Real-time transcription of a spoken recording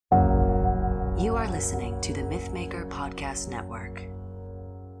are listening to the MythMaker Podcast Network.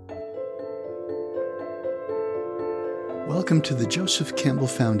 Welcome to the Joseph Campbell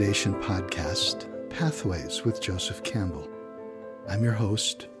Foundation podcast, Pathways with Joseph Campbell. I'm your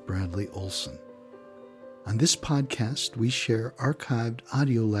host, Bradley Olson. On this podcast, we share archived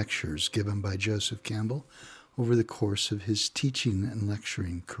audio lectures given by Joseph Campbell over the course of his teaching and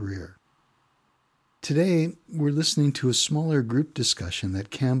lecturing career. Today, we're listening to a smaller group discussion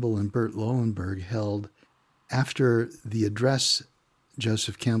that Campbell and Bert Lowenberg held after the address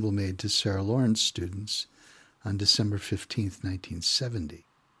Joseph Campbell made to Sarah Lawrence students on December 15th, 1970.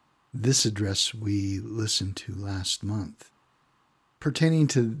 This address we listened to last month. Pertaining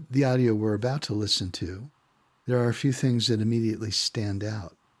to the audio we're about to listen to, there are a few things that immediately stand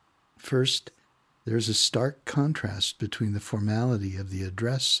out. First, there's a stark contrast between the formality of the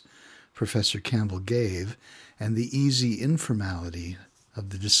address Professor Campbell gave and the easy informality of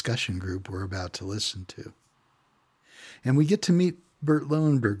the discussion group we're about to listen to. And we get to meet Bert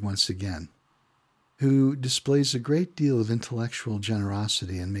Lowenberg once again, who displays a great deal of intellectual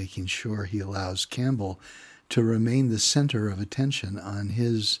generosity in making sure he allows Campbell to remain the center of attention on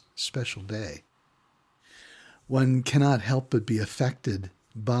his special day. One cannot help but be affected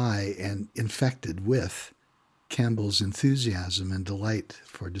by and infected with Campbell's enthusiasm and delight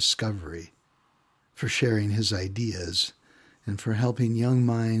for discovery, for sharing his ideas, and for helping young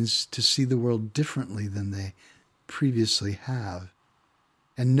minds to see the world differently than they previously have,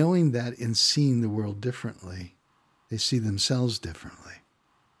 and knowing that in seeing the world differently, they see themselves differently.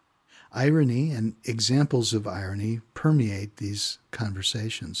 Irony and examples of irony permeate these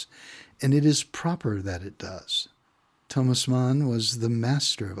conversations, and it is proper that it does. Thomas Mann was the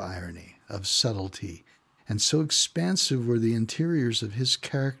master of irony, of subtlety, and so expansive were the interiors of his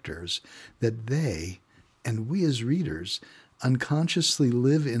characters that they, and we as readers, unconsciously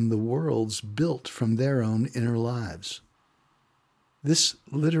live in the worlds built from their own inner lives. This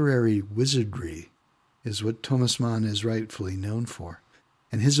literary wizardry is what Thomas Mann is rightfully known for,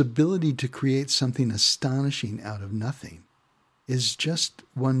 and his ability to create something astonishing out of nothing is just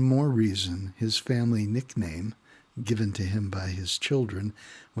one more reason his family nickname, given to him by his children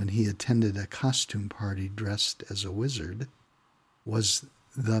when he attended a costume party dressed as a wizard, was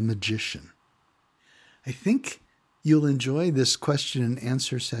the magician. I think you'll enjoy this question and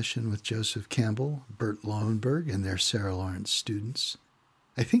answer session with Joseph Campbell, Bert Lowenberg, and their Sarah Lawrence students.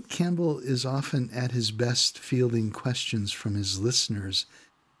 I think Campbell is often at his best fielding questions from his listeners,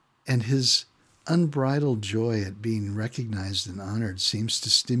 and his unbridled joy at being recognized and honored seems to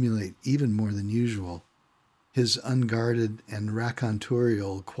stimulate even more than usual his unguarded and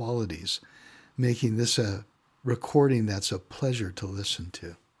racontorial qualities, making this a recording that's a pleasure to listen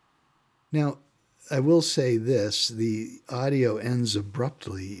to. Now, I will say this, the audio ends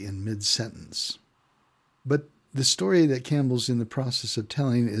abruptly in mid-sentence. But the story that Campbell's in the process of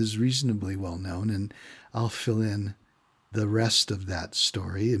telling is reasonably well known, and I'll fill in the rest of that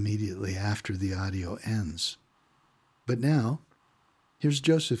story immediately after the audio ends. But now, here's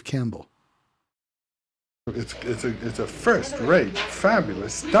Joseph Campbell. It's a first-rate,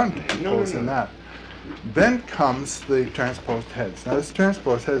 fabulous stunt in that. Then comes the transposed heads. Now, this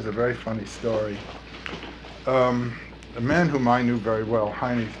transposed head is a very funny story. A man whom I knew very well,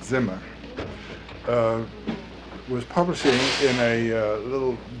 Heinrich Zimmer, was publishing in a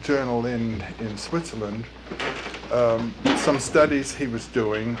little journal in Switzerland some studies he was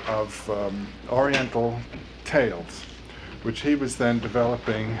doing of Oriental tales, which he was then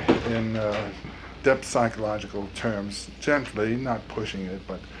developing in depth psychological terms, gently, not pushing it,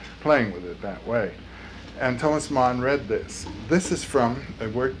 but playing with it that way. And Thomas Mann read this. This is from a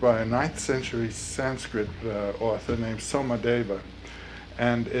work by a 9th century Sanskrit author named Somadeva.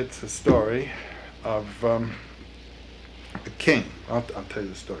 And it's a story of a king. I'll tell you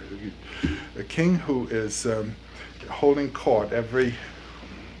the story. A king who is holding court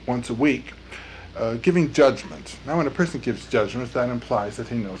once a week, giving judgment. Now, when a person gives judgment, that implies that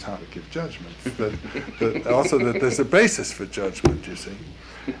he knows how to give judgments. Also that there's a basis for judgment, you see.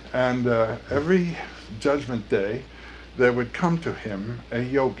 And every judgment day, there would come to him a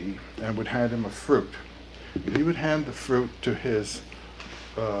yogi and would hand him a fruit. He would hand the fruit to his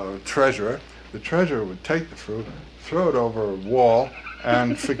treasurer. The treasurer would take the fruit, throw it over a wall,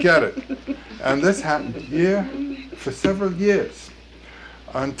 and forget it. And this happened for several years,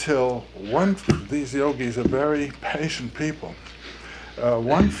 until these yogis are very patient people.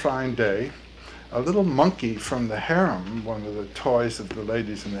 One fine day, a little monkey from the harem, one of the toys of the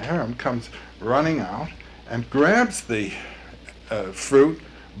ladies in the harem, comes running out and grabs the fruit,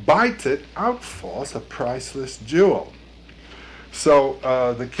 bites it, out falls a priceless jewel. So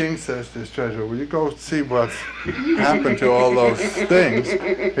the king says to his treasurer, will you go see what's happened to all those things?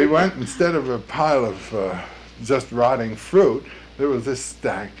 He went, instead of a pile of just rotting fruit, there was this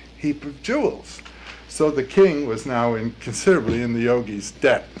stacked heap of jewels. So the king was now considerably in the yogi's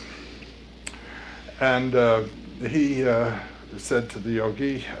debt. And he said to the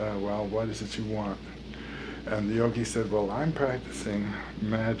yogi, well, what is it you want? And the yogi said, well, I'm practicing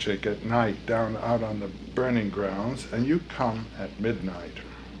magic at night out on the burning grounds, and you come at midnight.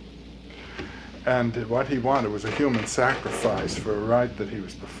 And what he wanted was a human sacrifice for a rite that he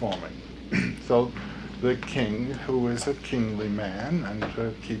was performing. So the king, who is a kingly man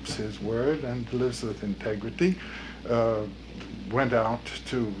and keeps his word and lives with integrity, went out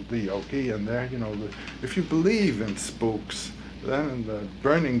to the yogi, and there, if you believe in spooks, then the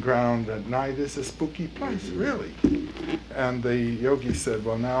burning ground at night is a spooky place, really. And the yogi said,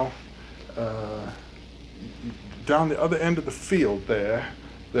 well, now, down the other end of the field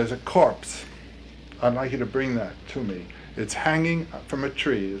there's a corpse. I'd like you to bring that to me. It's hanging from a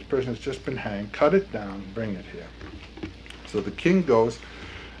tree. This person has just been hanged. Cut it down, bring it here. So the king goes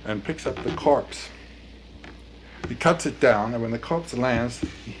and picks up the corpse. He cuts it down, and when the corpse lands,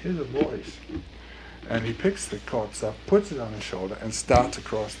 he hears a voice. And he picks the corpse up, puts it on his shoulder, and starts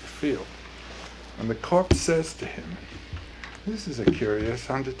across the field. And the corpse says to him, this is a curious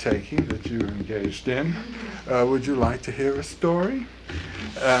undertaking that you engaged in. Would you like to hear a story?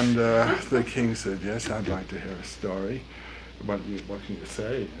 And the king said, yes, I'd like to hear a story. What can you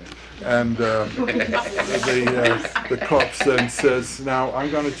say? And the corpse then says, now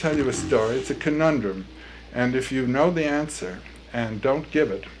I'm going to tell you a story. It's a conundrum. And if you know the answer and don't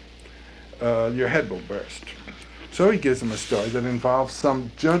give it, your head will burst. So he gives him a story that involves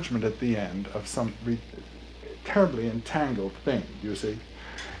some judgment at the end of some terribly entangled thing, you see.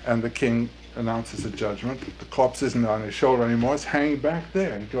 And the king announces a judgment. The corpse isn't on his shoulder anymore. It's hanging back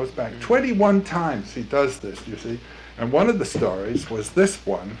there. And he goes back. 21 times he does this, you see. And one of the stories was this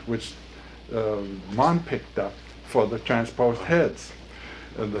one, which Mann picked up for the transposed heads.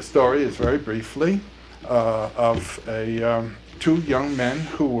 The story is very briefly of two young men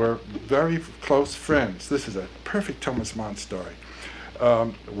who were very close friends. This is a perfect Thomas Mann story.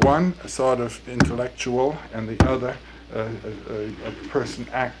 One a sort of intellectual, and the other a person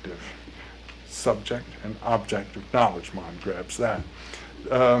active. Subject and object of knowledge. Mann grabs that.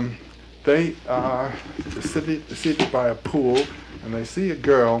 They are seated by a pool, and they see a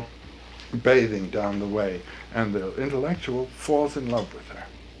girl bathing down the way, and the intellectual falls in love with her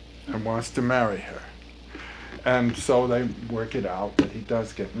and wants to marry her. And so they work it out that he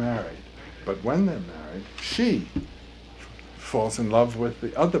does get married. But when they're married, she falls in love with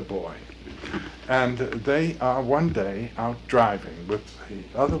the other boy. And they are one day out driving, with the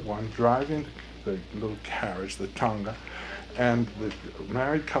other one driving the little carriage, the Tonga, and the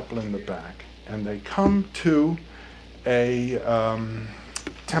married couple in the back. And they come to a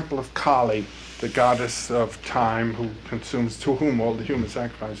temple of Kali, the goddess of time, to whom all the human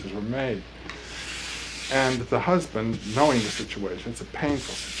sacrifices were made. And the husband, knowing the situation, it's a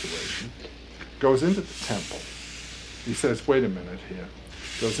painful situation, goes into the temple. He says, wait a minute here.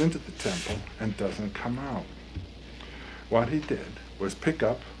 Goes into the temple and doesn't come out. What he did was pick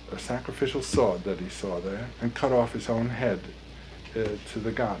up a sacrificial sword that he saw there and cut off his own head to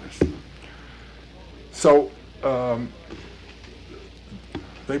the goddess. So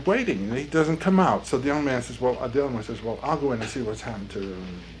they're waiting, and he doesn't come out. So the young man says, the other one says, I'll go in and see what's happened to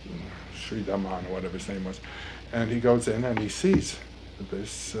Sri Daman, or whatever his name was. And he goes in and he sees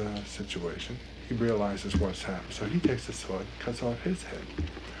this situation. He realizes what's happened. So he takes the sword, cuts off his head.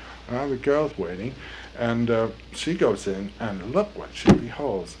 Now the girl's waiting, and she goes in, and look what she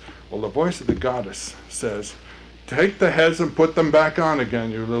beholds. Well, the voice of the goddess says, take the heads and put them back on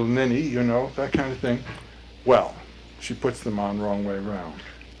again, you little ninny, that kind of thing. Well, she puts them on wrong way around.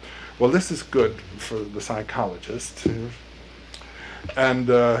 Well, this is good for the psychologist. And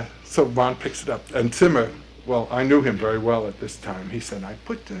so Mann picks it up. And Zimmer, I knew him very well at this time. He said, I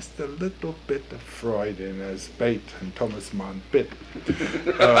put just a little bit of Freud in as bait, and Thomas Mann bit.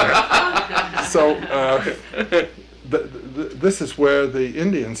 This is where the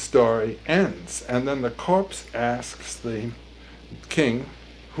Indian story ends. And then the corpse asks the king,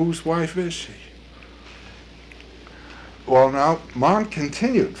 whose wife is she? Well, now, Mann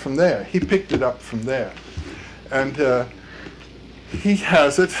continued from there. He picked it up from there. And he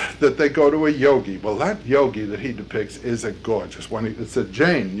has it that they go to a yogi. Well, that yogi that he depicts is a gorgeous one. It's a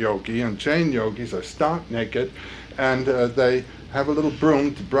Jain yogi, and Jain yogis are stark naked, and they have a little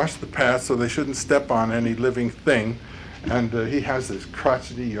broom to brush the path so they shouldn't step on any living thing. And he has this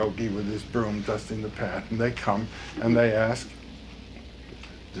crotchety yogi with his broom dusting the path, and they come and they ask,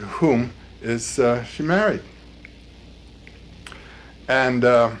 to whom is she married? And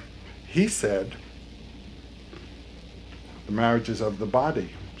he said, the marriage is of the body.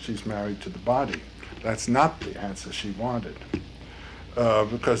 She's married to the body. That's not the answer she wanted,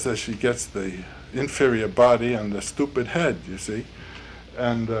 because she gets the inferior body and the stupid head, you see.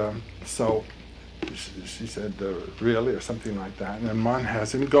 And so she said, really, or something like that. And then Mann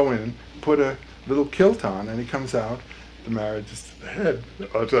has him go in, put a little kilt on, and he comes out. The marriage is to the head.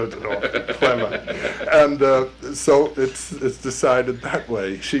 Oh, clever. And so it's decided that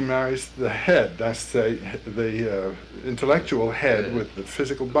way. She marries the head, that's the intellectual head with the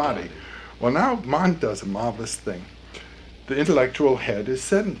physical body. Well, now Mann does a marvelous thing. The intellectual head is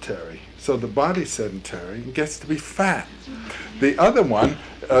sedentary, so the body's sedentary and gets to be fat. The other one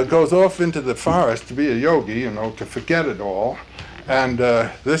goes off into the forest to be a yogi, to forget it all. And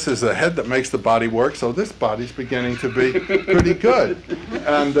this is a head that makes the body work, so this body's beginning to be pretty good.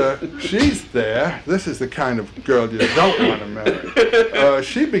 And she's there. This is the kind of girl you don't want to marry.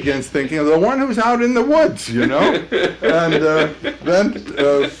 She begins thinking of the one who's out in the woods, And then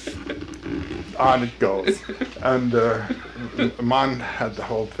on it goes. And Mann had the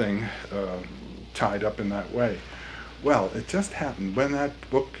whole thing tied up in that way. Well, it just happened when that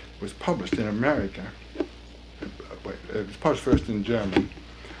book was published in America. It was published first in German,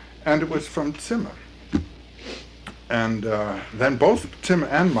 and it was from Zimmer. And then both Zimmer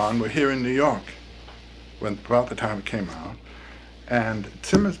and Mann were here in New York about the time it came out. And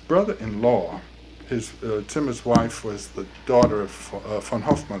Zimmer's brother-in-law, Zimmer's wife was the daughter of von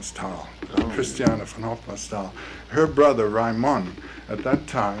Hofmannsthal, Christiane von Hofmannsthal. Her brother, Raimund, at that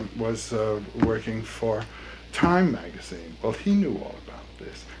time was working for Time magazine. Well, he knew all about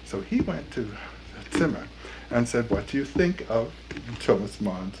this. So he went to Zimmer and said, what do you think of Thomas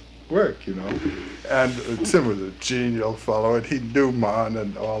Mann's work, And Zimmer was a genial fellow, and he knew Mann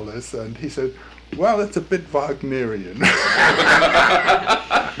and all this, and he said, well, it's a bit Wagnerian.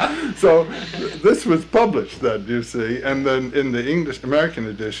 So this was published then, you see, and then in the American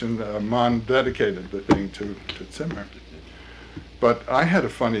edition, Mann dedicated the thing to Zimmer. But I had a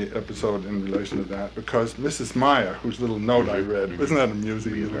funny episode in relation to that, because Mrs. Meyer, whose little note I read, wasn't that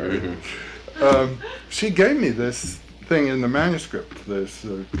amusing? She gave me this thing in the manuscript, this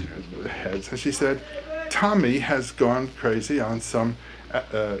heads, and she said, Tommy has gone crazy on some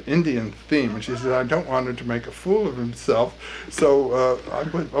Indian theme, and she said, I don't want him to make a fool of himself, so I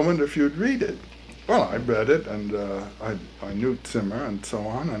wonder if you'd read it. Well, I read it, and I knew Zimmer and so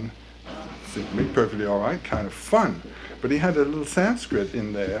on, and it seemed to me perfectly all right, kind of fun. But he had a little Sanskrit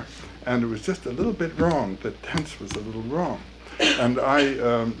in there, and it was just a little bit wrong. The tense was a little wrong. And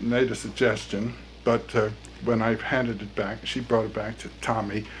I made a suggestion, but when I handed it back, she brought it back to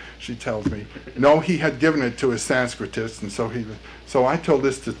Tommy. She tells me, no, he had given it to a Sanskritist, and so I told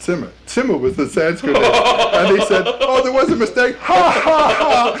this to Zimmer. Zimmer was the Sanskritist, and he said, oh, there was a mistake. Ha,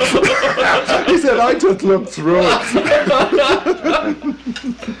 ha, ha. He said, I just looked through it.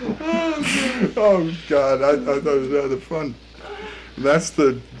 Oh, God, I thought it was rather fun. That's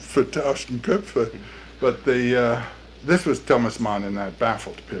the Vertauschten Köpfe. But this was Thomas Mann in that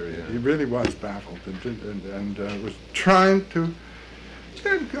baffled period. Yeah. He really was baffled and was trying to,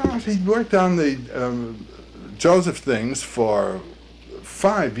 gosh, he worked on the Joseph things for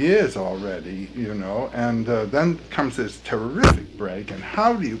 5 years already, and then comes this terrific break, and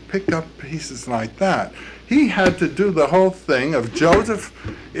how do you pick up pieces like that? He had to do the whole thing of Joseph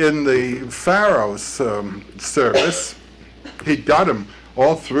in the Pharaoh's service. He got him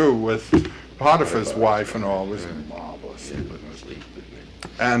all through with Potiphar's wife and all. It was marvelous.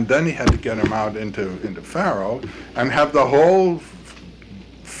 And then he had to get him out into Pharaoh and have the whole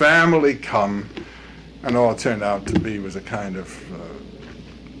family come, and all it turned out to be was a kind of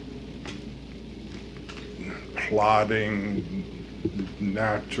plodding,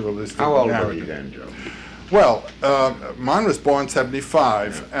 naturalistic. How old were you then, Joe? Well, Mann was born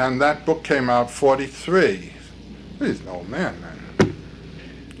 75, and that book came out 43. He's an old man then.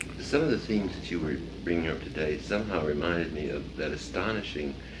 Some of the themes that you were bringing up today somehow reminded me of that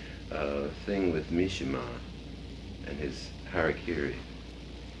astonishing thing with Mishima and his harakiri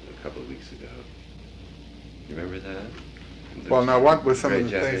a couple of weeks ago. You remember that? Well, now what were some of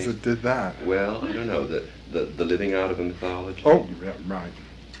the things that did that? Well, I don't know, the living out of a mythology. Oh, yeah, right.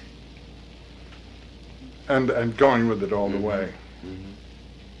 And going with it all the way. Mm-hmm.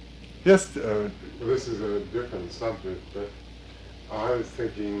 Yes. Well, this is a different subject, but I was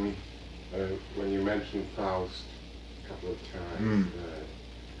thinking when you mentioned Faust a couple of times,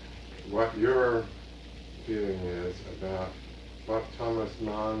 what your feeling is about what Thomas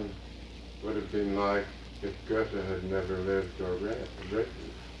Mann would have been like if Goethe had never lived or written.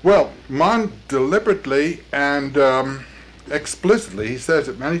 Well, Mann deliberately and explicitly, he says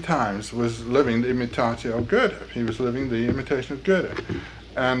it many times, was living the imitatio Goethe. He was living the imitation of Goethe.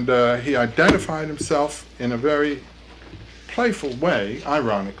 And he identified himself in a very playful way,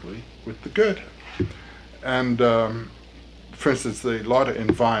 ironically, with the Goethe. And, for instance, the Lauder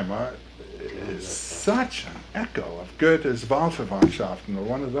in Weimar is such an echo of Goethe's Wahlverwandtschaften, or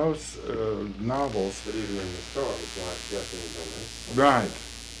one of those novels. But even in the story, it's not getting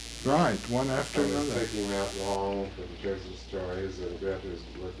Right, one after and another. it's taking that long for the Joseph stories, and Goethe's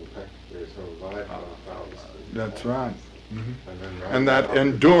working practically his whole life on Faust. That's right. And then that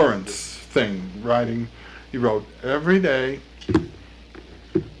endurance thing, writing, he wrote every day,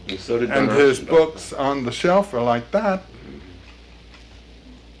 And so did and Von his Aschenbach. books on the shelf are like that.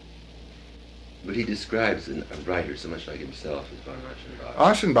 But he describes a writer so much like himself as Von Aschenbach.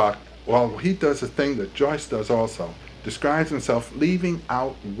 Aschenbach, well, he does a thing that Joyce does also, describes himself leaving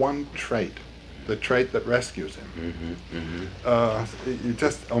out one trait, the trait that rescues him. You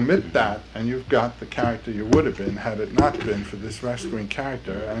just omit that, and you've got the character you would have been had it not been for this rescuing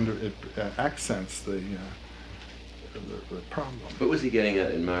character, and it accents the problem. What was he getting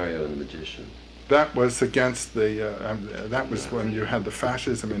at in Mario and the Magician? That was against the, that was when you had the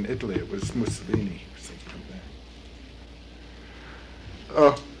fascism in Italy. It was Mussolini.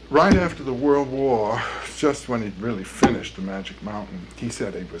 Right after the World War, just when he'd really finished The Magic Mountain, he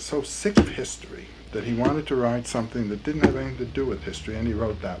said he was so sick of history that he wanted to write something that didn't have anything to do with history, and he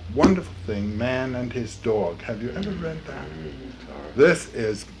wrote that wonderful thing, Man and His Dog. Have you ever read that? This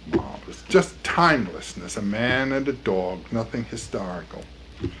is marvelous, just timelessness, a man and a dog, nothing historical.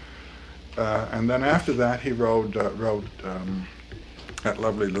 And then after that, he wrote that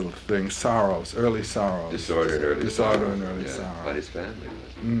lovely little thing, Sorrows, Early Sorrows. Disorder and Early Disorder Sorrow. and Early Yeah, Sorrow. about his family.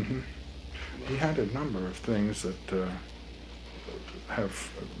 Wasn't it? He had a number of things that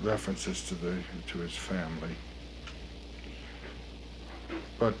have references to his family.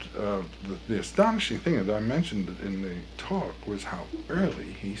 But the astonishing thing that I mentioned in the talk was how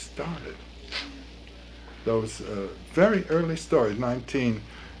early he started. Those very early stories,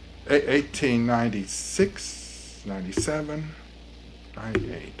 1896, 97,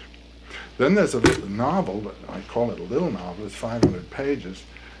 98. Then there's a little novel, I call it a little novel, it's 500 pages,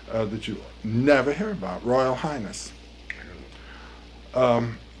 that you never hear about, Royal Highness.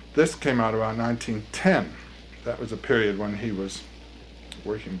 This came out around 1910. That was a period when he was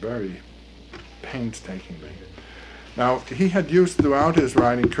working very painstakingly. Now, he had used throughout his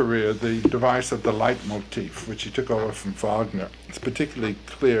writing career the device of the leitmotif, which he took over from Wagner. It's particularly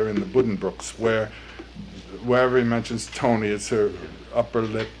clear in the Buddenbrooks, where wherever he mentions Tony, it's her upper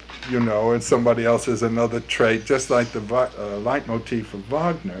lip, and somebody else has another trait, just like the leitmotif of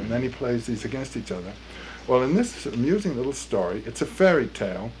Wagner, and then he plays these against each other. Well, in this amusing little story, it's a fairy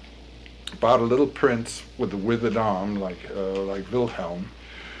tale about a little prince with a withered arm, like Wilhelm,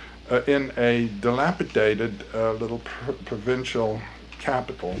 in a dilapidated little provincial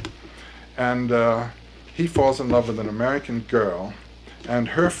capital, and he falls in love with an American girl, and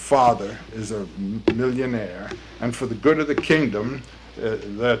her father is a millionaire, and for the good of the kingdom,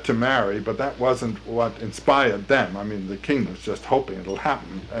 they're to marry, but that wasn't what inspired them. I mean, the king was just hoping it'll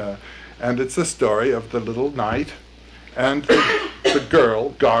happen. And it's a story of the little knight and the girl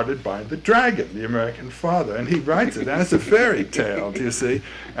guarded by the dragon, the American father. And he writes it as a fairy tale, do you see?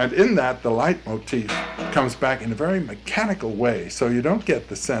 And in that, the leitmotif comes back in a very mechanical way. So you don't get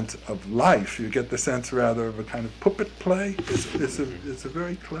the sense of life. You get the sense, rather, of a kind of puppet play. It's a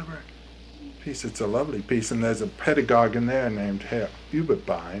very clever piece. It's a lovely piece. And there's a pedagogue in there named Herr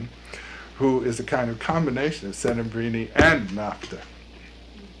Uberbein, who is a kind of combination of Settembrini and Nafta.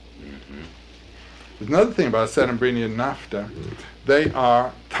 There's another thing about Settembrini and Nafta. They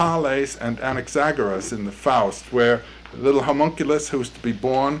are Thales and Anaxagoras in the Faust, where the little homunculus who's to be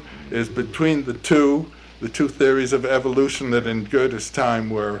born is between the two theories of evolution that in Goethe's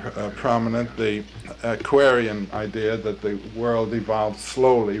time were prominent, the Aquarian idea that the world evolved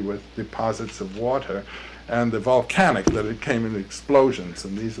slowly with deposits of water, and the volcanic, that it came in explosions,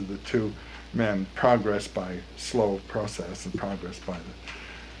 and these are the two men, progress by slow process and progress by the...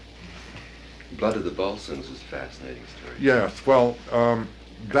 Blood of the Bolsons was a fascinating story. Yes, well,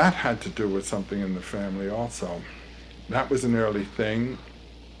 that had to do with something in the family also. That was an early thing.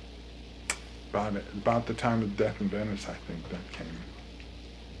 About the time of Death in Venice, I think that came.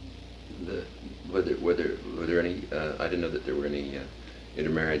 Were there any? I didn't know that there were any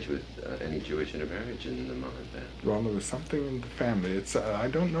intermarriage with any Jewish intermarriage in the Mann family. Well, there was something in the family. It's I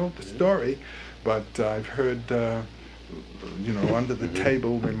don't know the story, but I've heard under the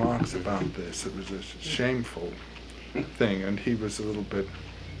table remarks about this. It was a shameful thing, and he was a little bit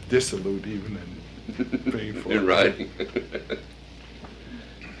dissolute even in being form. In writing.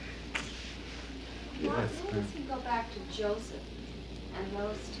 Why does he go back to Joseph and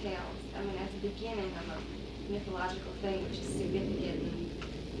those tales? I mean, as the beginning of a mythological thing which is significant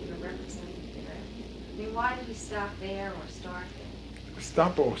and represented there. I mean, why did he stop there or start there?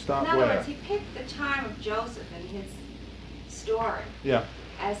 Stop In other where? words, he picked the time of Joseph and his story Yeah.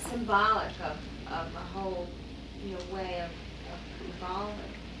 as symbolic of a whole, way of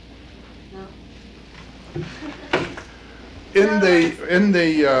evolving. No. In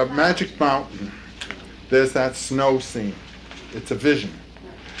the Magic Mountain, there's that snow scene. It's a vision.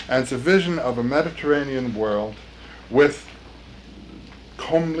 And it's a vision of a Mediterranean world with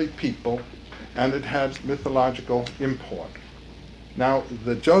comely people, and it has mythological import. Now,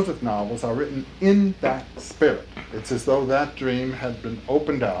 the Joseph novels are written in that spirit. It's as though that dream had been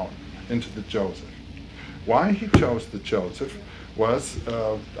opened out into the Joseph. Why he chose the Joseph was,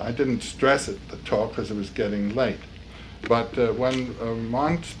 I didn't stress it at the talk because it was getting late, but when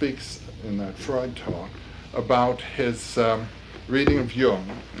Mann speaks in that Freud talk about his reading of Jung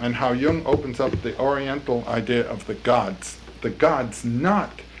and how Jung opens up the Oriental idea of the gods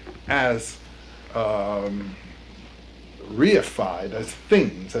not as reified, as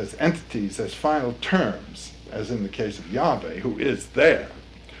things, as entities, as final terms, as in the case of Yahweh, who is there,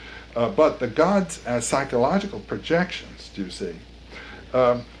 but the gods as psychological projections, do you see?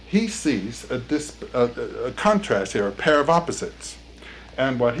 He sees a contrast here, a pair of opposites.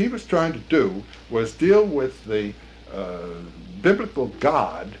 And what he was trying to do was deal with the biblical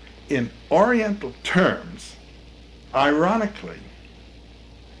God in Oriental terms, ironically.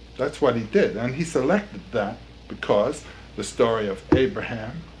 That's what he did. And he selected that because the story of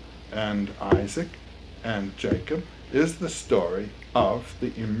Abraham and Isaac and Jacob is the story of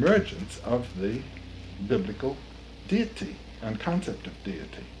the emergence of the biblical deity and concept of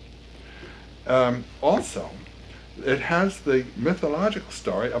deity. Also, it has the mythological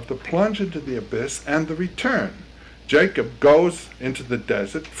story of the plunge into the abyss and the return. Jacob goes into the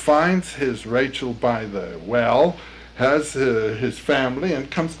desert, finds his Rachel by the well, has his family,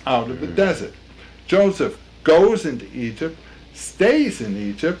 and comes out of the desert. Joseph goes into Egypt, stays in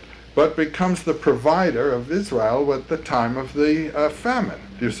Egypt, but becomes the provider of Israel at the time of the famine,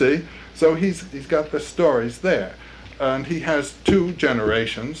 you see? So he's got the stories there. And he has two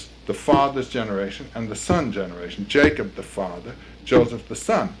generations, the father's generation and the son generation. Jacob the father, Joseph the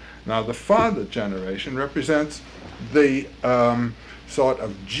son. Now the father generation represents the sort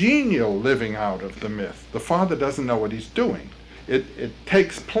of genial living out of the myth. The father doesn't know what he's doing. It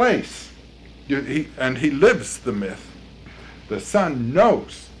takes place, and he lives the myth. The son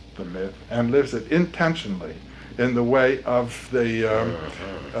knows the myth and lives it intentionally in the way of the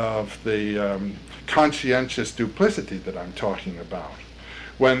conscientious duplicity that I'm talking about.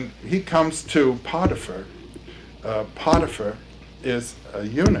 When he comes to Potiphar, Potiphar is a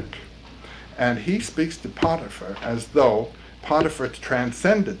eunuch, and he speaks to Potiphar as though Potiphar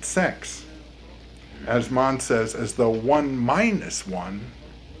transcended sex. As Mann says, as though 1 minus 1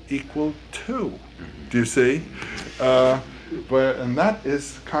 equaled 2. Do you see? And that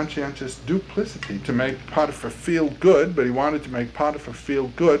is conscientious duplicity, to make Potiphar feel good, but he wanted to make Potiphar feel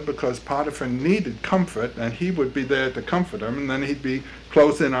good because Potiphar needed comfort, and he would be there to comfort him, and then he'd be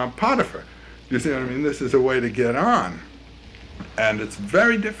close in on Potiphar. You see what I mean? This is a way to get on. And it's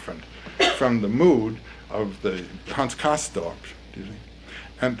very different from the mood of the Hans Castorp. Do you see?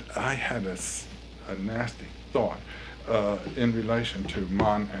 And I had a nasty thought in relation to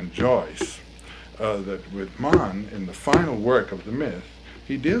Mann and Joyce. That with Mann, in the final work of the myth,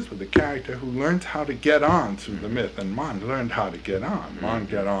 he deals with a character who learns how to get on through the myth, and Mann learned how to get on. Mann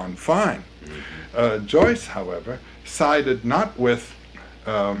get on fine. Joyce, however, sided not with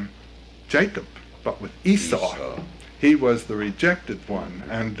Jacob, but with Esau. He was the rejected one,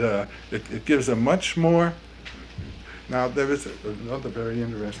 and it gives a much more... Now, there is another very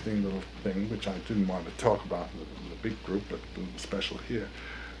interesting little thing, which I didn't want to talk about in the big group, but special here.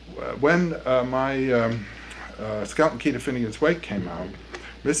 When my Scout and Key to Finnegan's Wake came out,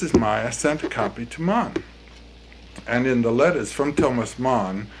 Mrs. Meyer sent a copy to Mann. And in the letters from Thomas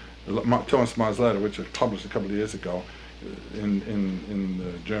Mann, Thomas Mann's letter, which was published a couple of years ago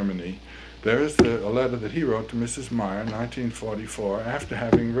in Germany, there is a letter that he wrote to Mrs. Meyer in 1944 after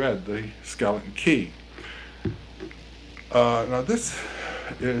having read the Skeleton Key. Now this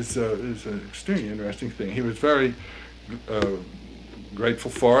is an extremely interesting thing. He was very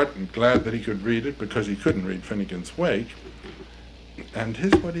grateful for it and glad that he could read it because he couldn't read Finnegan's Wake. And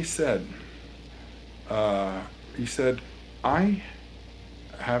here's what he said. He said, I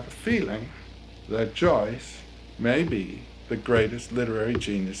have a feeling that Joyce may be the greatest literary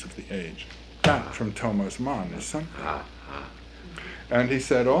genius of the age. That, from Thomas Mann, is something. And he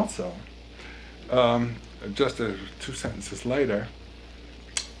said also, just 2 sentences later,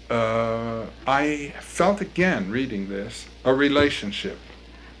 I felt again, reading this, a relationship,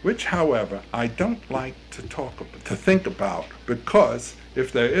 which, however, I don't like to think about, because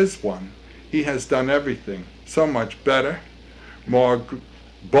if there is one, he has done everything so much better, more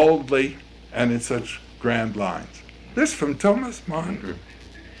boldly, and in such grand lines. This from Thomas Mann.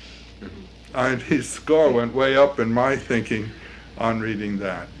 And his score went way up in my thinking on reading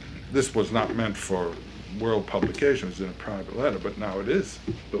that. This was not meant for world publication, it was in a private letter, but now it is.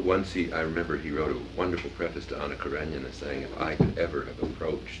 But once I remember he wrote a wonderful preface to Anna Karenina saying, if I could ever have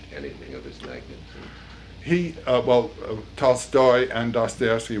approached anything of this magnitude. Tolstoy and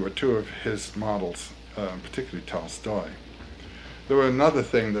Dostoevsky were 2 of his models, particularly Tolstoy. There was another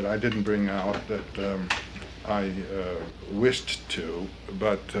thing that I didn't bring out that I wished to,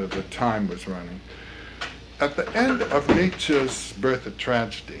 but the time was running. At the end of Nietzsche's Birth of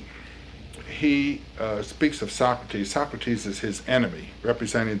Tragedy, he speaks of Socrates. Socrates is his enemy,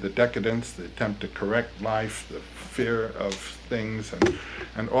 representing the decadence, the attempt to correct life, the fear of things,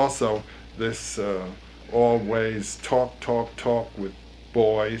 and also this always talk with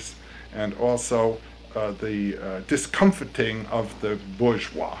boys, and also the discomforting of the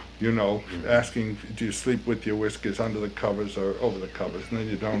bourgeois, asking, do you sleep with your whiskers under the covers or over the covers? And then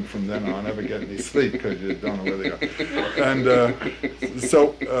you don't, from then on, ever get any sleep because you don't know where they are. And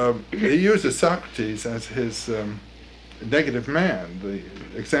so he uses Socrates as his negative man, the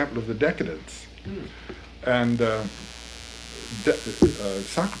example of the decadence. And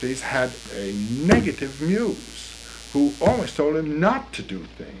Socrates had a negative muse who always told him not to do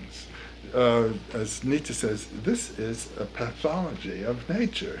things. As Nietzsche says, this is a pathology of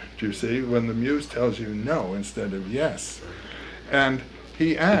nature, do you see, when the muse tells you no instead of yes. And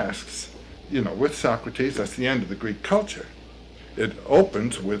he asks, with Socrates, that's the end of the Greek culture. It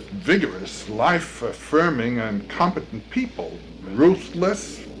opens with vigorous, life-affirming, and competent people,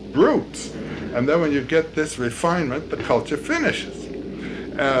 ruthless brutes. And then when you get this refinement, the culture finishes.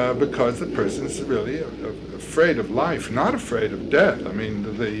 Because the person's really afraid of life, not afraid of death. I mean,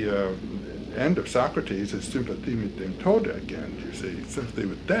 the end of Socrates is sympathy mit dem Tode again, you see, sympathy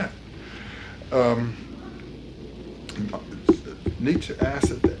with death. Nietzsche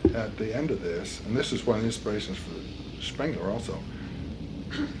asks at the end of this, and this is one of the inspirations for Spengler also,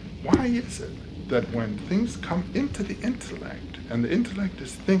 why is it that when things come into the intellect, and the intellect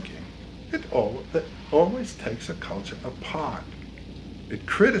is thinking, it always takes a culture apart. It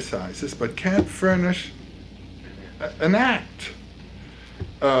criticizes, but can't furnish an act.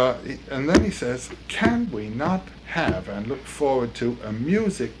 And then he says, can we not have and look forward to a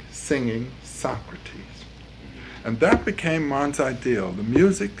music-singing Socrates? And that became Mann's ideal, the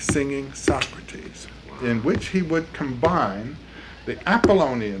music-singing Socrates, in which he would combine the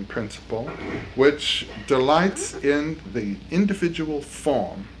Apollonian principle, which delights in the individual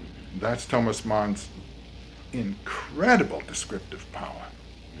form. That's Thomas Mann's incredible descriptive power.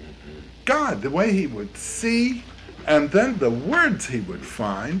 God, the way he would see, and then the words he would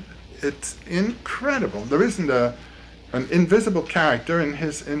find, it's incredible. There isn't an invisible character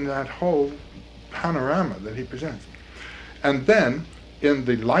in that whole panorama that he presents. And then, in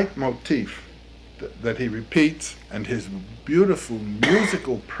the leitmotif that he repeats, and his beautiful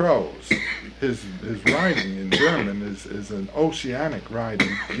musical prose, his writing in German is an oceanic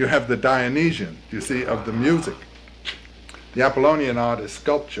writing. You have the Dionysian, you see, of the music. The Apollonian art is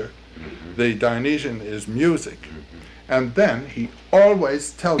sculpture. The Dionysian is music. And then he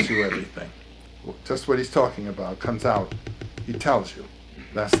always tells you everything. Just what he's talking about comes out. He tells you.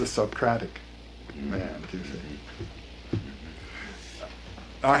 That's the Socratic man, you see.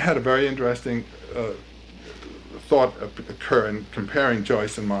 I had a very interesting thought occur in comparing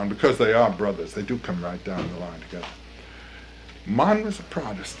Joyce and Mann, because they are brothers. They do come right down the line together. Mann was a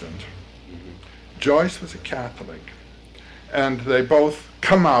Protestant. Joyce was a Catholic. And they both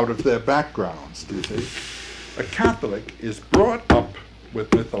come out of their backgrounds, do you see? A Catholic is brought up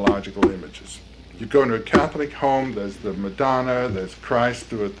with mythological images. You go into a Catholic home, there's the Madonna, there's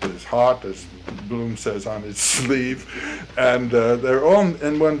Christ with his heart, as Bloom says on his sleeve, and they're all,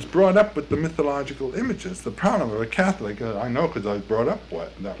 and one's brought up with the mythological images. The problem of a Catholic, I know because I was brought up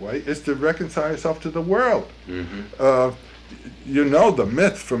that way, is to reconcile yourself to the world. You know the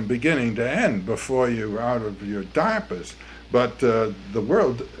myth from beginning to end before you're out of your diapers, but the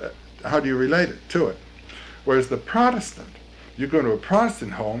world, how do you relate it to it? Whereas the Protestant, you go to a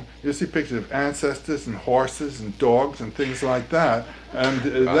Protestant home, you see pictures of ancestors and horses and dogs and things like that, and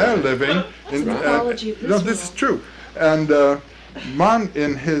they're living in... mythology of no, this this is true. And Mann,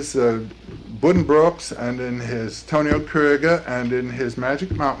 in his Buddenbrooks and in his Tonio Krieger and in his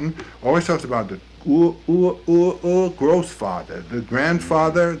Magic Mountain, always talks about the Großvater, the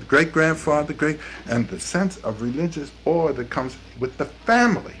grandfather, the great-grandfather, and the sense of religious awe that comes with the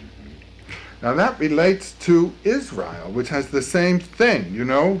family. Now that relates to Israel, which has the same thing,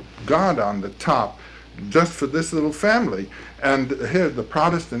 God on the top, just for this little family. And here the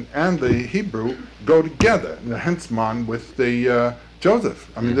Protestant and the Hebrew go together, hence Mann with the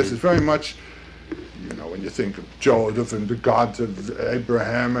Joseph. I mean, this is very much, when you think of Joseph and the gods of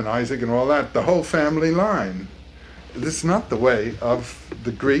Abraham and Isaac and all that, the whole family line. This is not the way of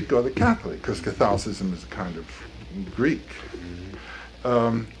the Greek or the Catholic, because Catholicism is a kind of Greek.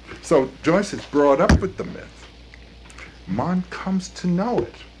 So Joyce is brought up with the myth. Mann comes to know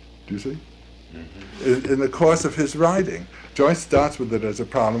it, do you see? In the course of his writing. Joyce starts with it as a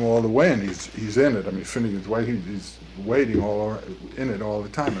problem all the way, and he's in it. I mean, Finnegan's waiting, he's waiting in it all the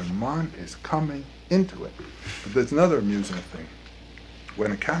time, and Mann is coming into it. But there's another amusing thing.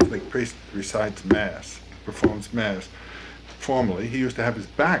 When a Catholic priest recites Mass, performs Mass, formally, he used to have his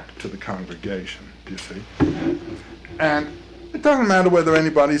back to the congregation, do you see? And it doesn't matter whether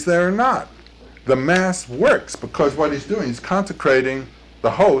anybody's there or not. The Mass works because what he's doing is consecrating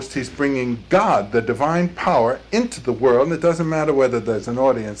the host. He's bringing God, the divine power, into the world, and it doesn't matter whether there's an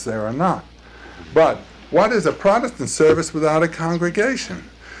audience there or not. But what is a Protestant service without a congregation?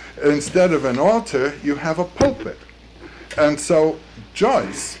 Instead of an altar, you have a pulpit. And so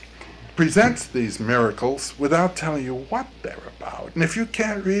Joyce presents these miracles without telling you what they're about. And if you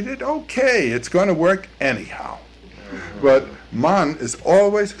can't read it, okay, it's going to work anyhow. But Mann is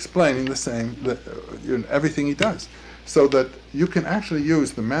always explaining the same, everything he does, so that you can actually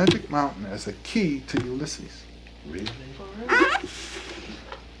use the Magic Mountain as a key to Ulysses. Really?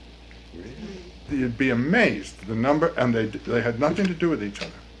 You'd be amazed the number, and they had nothing to do with each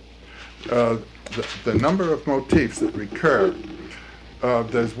other. The number of motifs that recur.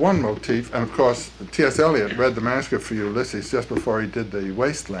 There's one motif, and of course T.S. Eliot read the manuscript for Ulysses just before he did the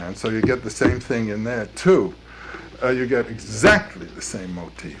Wasteland, so you get the same thing in there too. You get exactly the same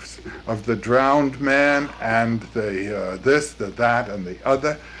motifs of the drowned man and the this, the that, and the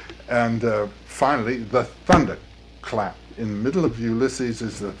other, and finally the thunderclap. In the middle of Ulysses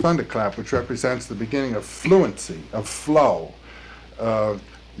is the thunderclap, which represents the beginning of fluency, of flow.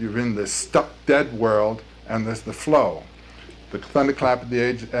 You're in this stuck, dead world, and there's the flow. The thunderclap at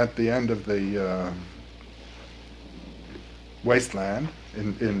the end of the Wasteland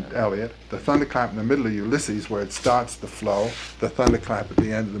in Eliot, the thunderclap in the middle of Ulysses, where it starts the flow, the thunderclap at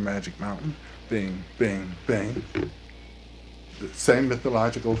the end of the Magic Mountain, bing, bing, bing. The same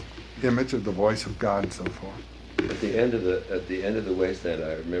mythological image of the voice of God and so forth. At the end of the Wasteland,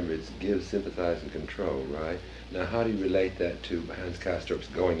 I remember it's give, sympathize, and control, right? Now, how do you relate that to Hans Castorp's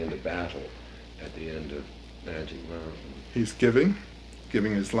going into battle at the end of Magic Mountain? He's giving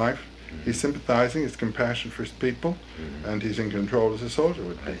his life. Mm-hmm. He's sympathizing, his compassion for his people, mm-hmm. and he's in control as a soldier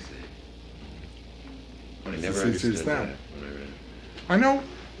would be. I see. I never understood that when I read it. I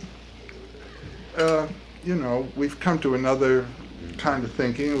know, we've come to another kind of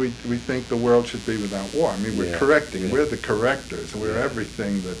thinking. We think the world should be without war. I mean, we're correcting. Yeah. We're the correctors. We're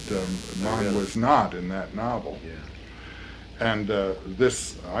everything that Mann was not in that novel. Yeah. And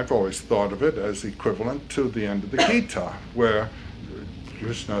this, I've always thought of it as equivalent to the end of the Gita, where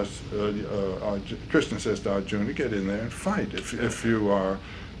Krishna says to Arjuna, get in there and fight. If you are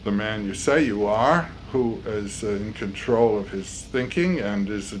the man you say you are, who is in control of his thinking and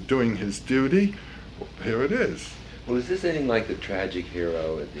is doing his duty, here it is. Well, is this anything like the tragic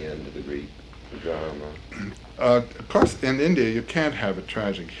hero at the end of the Greek drama? Of course, in India you can't have a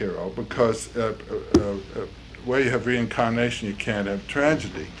tragic hero because where you have reincarnation you can't have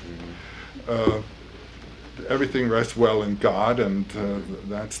tragedy. Mm-hmm. Everything rests well in God, and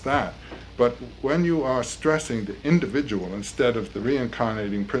that's that. But when you are stressing the individual instead of the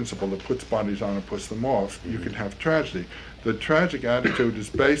reincarnating principle that puts bodies on and puts them off, mm-hmm. you can have tragedy. The tragic attitude is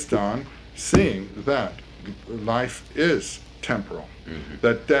based on seeing that life is temporal, mm-hmm.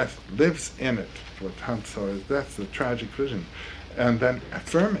 that death lives in it. So that's the tragic vision. And then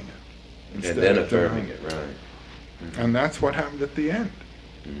affirming it. And then affirming it, right. Mm-hmm. And that's what happened at the end.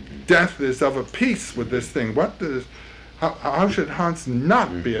 Mm-hmm. Death is of a piece with this thing. How should Hans not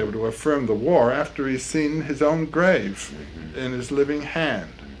mm-hmm. be able to affirm the war after he's seen his own grave mm-hmm. in his living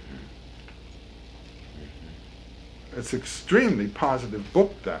hand? It's an extremely positive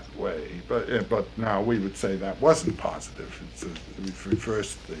book that way, but now we would say that wasn't positive. We've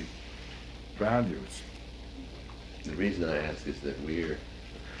reversed the values. The reason I ask is that we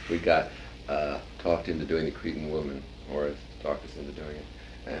got talked into doing the Cretan Woman, or talked us into doing it.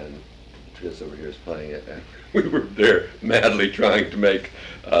 And Tris over here is playing it, and we were there madly trying to make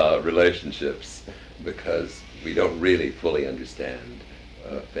relationships because we don't really fully understand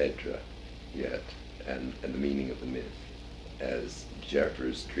Phaedra yet, and the meaning of the myth as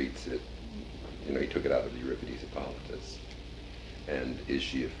Jeffers treats it. You know, he took it out of Euripides' Hippolytus. And is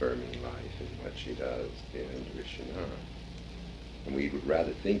she affirming life in what she does, and is she not? And we would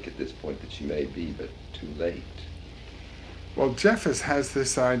rather think at this point that she may be, but too late. Well, Jeffers has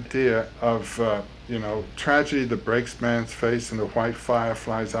this idea of, tragedy that breaks man's face and the white fire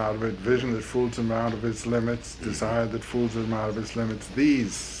flies out of it, vision that fools him out of his limits, desire that fools him out of his limits,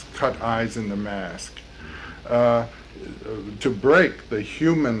 these cut eyes in the mask. To break the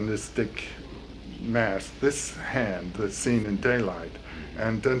humanistic mask, this hand that's seen in daylight,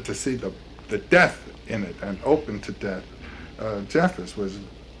 and then to see the death in it and open to death. Jeffers was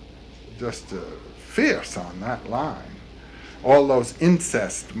just fierce on that line. All those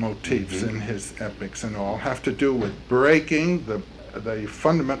incest motifs in his epics and all have to do with breaking the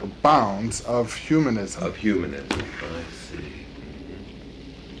fundamental bounds of humanism. Of humanism, I see.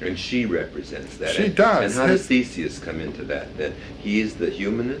 And she represents that. She does. And how does Theseus come into that? That he is the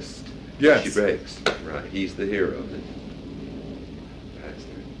humanist? Yes. She breaks. Right. He's the hero.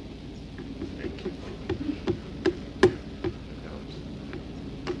 Thank you.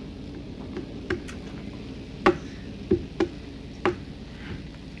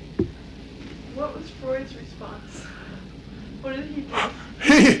 What was Freud's response? What did he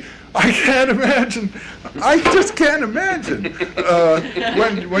do? I can't imagine. I just can't imagine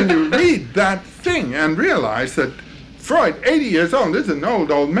when you read that thing and realize that Freud, 80 years old, is an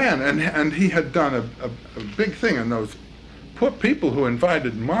old man, and he had done a big thing, and those poor people who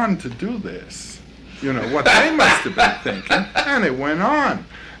invited Mann to do this, what they must have been thinking, and it went on.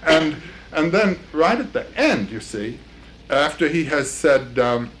 And then right at the end, you see, after he has said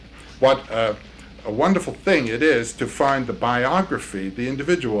what a wonderful thing it is to find the biography, the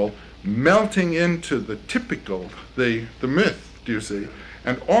individual, melting into the typical, the myth, do you see?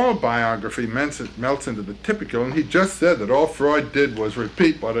 And all biography melts into the typical, and he just said that all Freud did was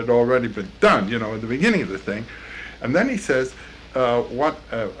repeat what had already been done, in the beginning of the thing. And then he says what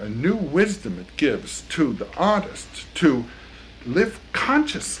a new wisdom it gives to the artist to live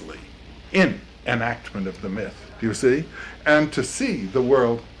consciously in enactment of the myth, do you see? And to see the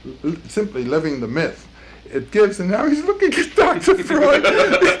world simply living the myth. It gives, and now he's looking at Dr. Freud,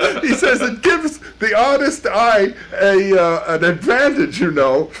 he says it gives the artist eye an advantage,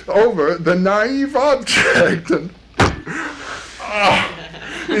 over the naive object. And,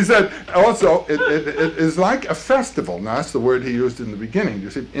 he said, also, it is like a festival. Now, that's the word he used in the beginning, you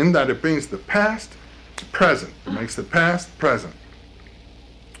see, in that it brings the past present. It makes the past present.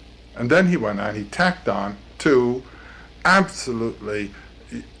 And then he went on, he tacked on to absolutely,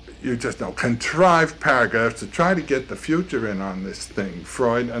 you just know, contrived paragraphs to try to get the future in on this thing.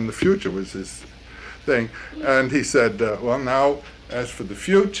 Freud, and the future was his thing. And he said, well, now, as for the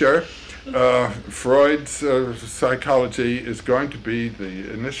future, Freud's psychology is going to be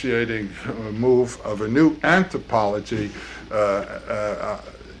the initiating move of a new anthropology.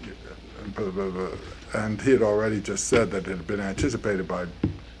 And he had already just said that it had been anticipated by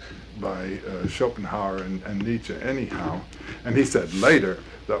Schopenhauer and Nietzsche anyhow. And he said later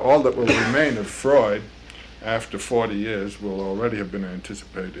that all that will remain of Freud after 40 years will already have been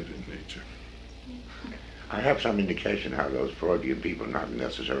anticipated in Nietzsche. I have some indication how those Freudian people, not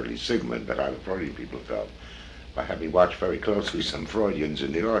necessarily Sigmund, but how the Freudian people felt by having watched very closely some Freudians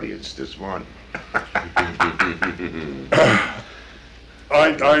in the audience this morning.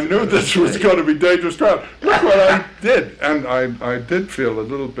 I knew this was going to be dangerous ground. Look what I did. And I did feel a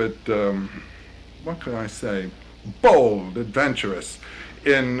little bit, what can I say, bold, adventurous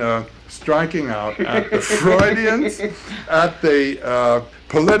in striking out at the Freudians, at the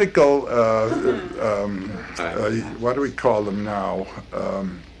political, what do we call them now?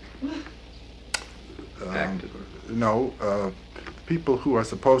 People who are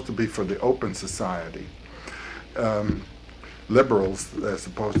supposed to be for the open society. Liberals, they're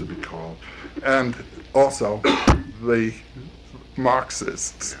supposed to be called, and also the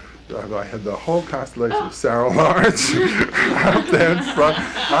Marxists. I had the whole constellation of Sarah Lawrence out there in front.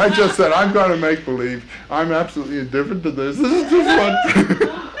 I just said, I'm going to make believe. I'm absolutely indifferent to this. This is just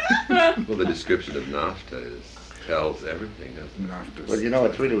fun. Well, the description of Nafta tells everything, doesn't it? Well,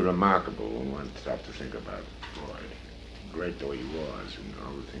 it's really remarkable when one stops to think about Freud, great though he was and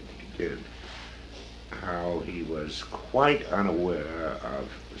all the things he did, how he was quite unaware of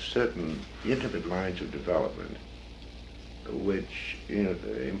certain intimate lines of development which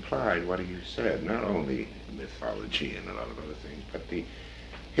implied what you said, not only mythology and a lot of other things, but the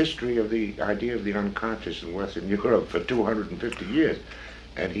history of the idea of the unconscious in Western Europe for 250 years.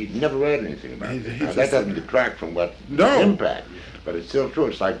 And he'd never read anything about it. Now, that doesn't detract from what the impact, but it's still true.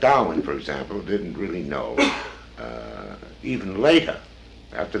 It's like Darwin, for example, didn't really know, even later,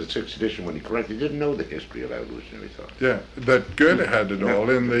 after the 6th edition, when he corrected, he didn't know the history of evolutionary thought. Yeah, that Goethe had it all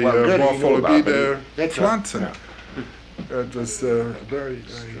in the Morphologie der Pflanzen. It was very, very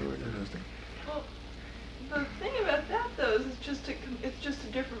interesting. Well, the thing about that, though, is it's just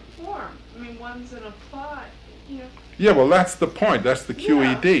a different form. I mean, one's an applied, Yeah, well, that's the point. That's the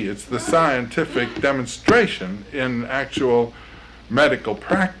QED. It's the scientific demonstration in actual medical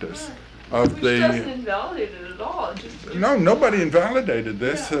practice of which the... doesn't invalidate it at all. No, nobody invalidated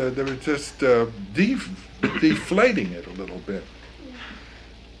this. They were just deflating it a little bit. Yeah.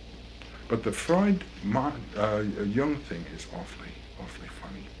 But the Freud Jung thing is awfully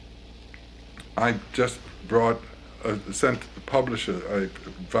funny. I just sent the publisher a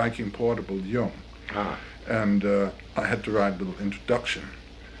Viking Portable Jung. And I had to write a little introduction.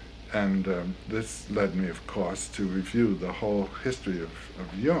 And this led me, of course, to review the whole history of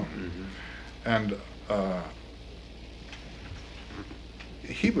Jung. And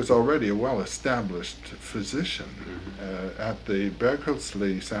he was already a well-established physician at the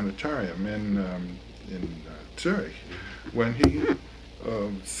Berghölzli Sanitarium in Zurich when he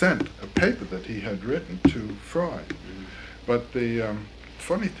sent a paper that he had written to Freud. But the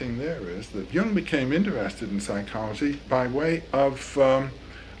funny thing there is that Jung became interested in psychology by way of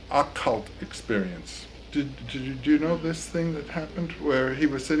occult experience. Do you know this thing that happened where he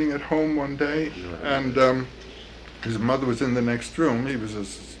was sitting at home one day and his mother was in the next room. He was a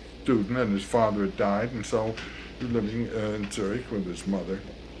student and his father had died, and so he was living in Zurich with his mother.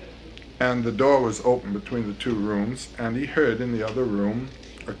 And the door was open between the two rooms, and he heard in the other room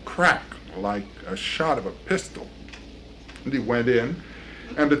a crack like a shot of a pistol. And he went in,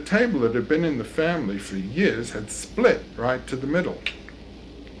 and a table that had been in the family for years had split right to the middle.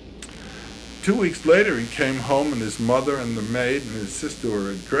 2 weeks later, he came home, and his mother and the maid and his sister were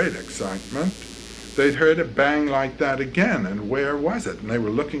in great excitement. They'd heard a bang like that again, and where was it? And they were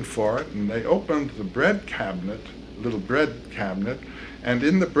looking for it, and they opened the bread cabinet, little bread cabinet, and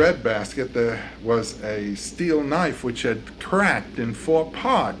in the bread basket there was a steel knife which had cracked in 4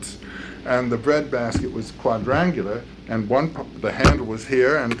 parts. And the bread basket was quadrangular, and the handle was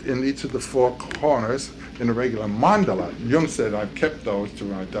here, and in each of the 4 corners, in a regular mandala. Jung said, I've kept those to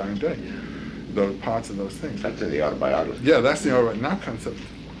my dying day, those parts of those things. That's in the autobiography. Yeah, that's the autobiography. Now comes up,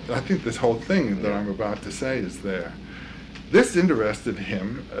 I think this whole thing that I'm about to say is there. This interested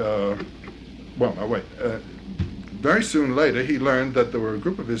him, very soon later he learned that there were a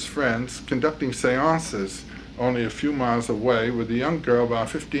group of his friends conducting seances only a few miles away with a young girl about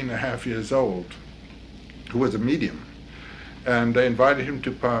 15 and a half years old who was a medium. And they invited him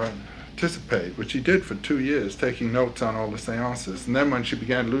to participate, which he did for 2 years, taking notes on all the seances. And then when she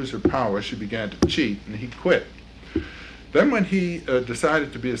began to lose her power, she began to cheat, and he quit. Then when he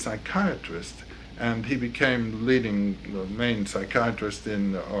decided to be a psychiatrist, and he became the main psychiatrist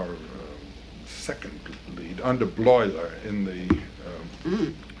or second lead, under Bleuler in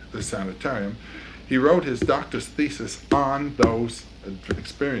the sanitarium, he wrote his doctor's thesis on those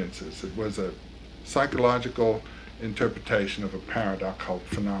experiences. It was a psychological interpretation of apparently occult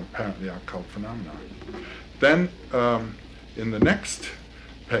phenomenon. Then, in the next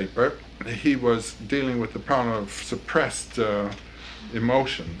paper, he was dealing with the problem of suppressed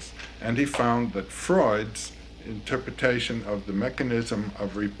emotions, and he found that Freud's interpretation of the mechanism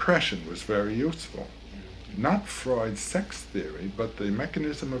of repression was very useful. Not Freud's sex theory, but the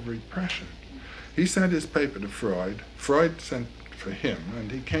mechanism of repression. He sent his paper to Freud. Freud sent for him,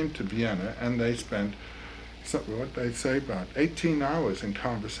 and he came to Vienna, and they spent, what they say, about 18 hours in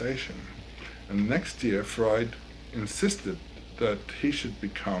conversation. And next year, Freud insisted that he should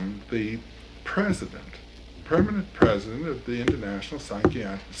become the permanent president of the International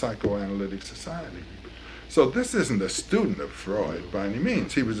Psychoanalytic Society. So this isn't a student of Freud by any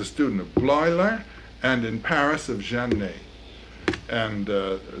means. He was a student of Bleuler and in Paris of Janet. And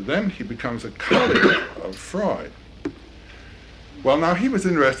then he becomes a colleague of Freud. Well, now he was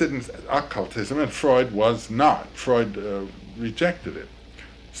interested in occultism, and Freud was not. Freud rejected it.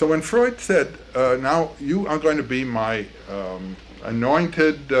 So when Freud said, now you are going to be my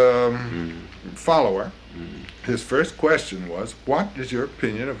anointed follower, his first question was, what is your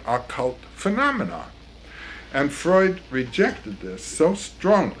opinion of occult phenomena? And Freud rejected this so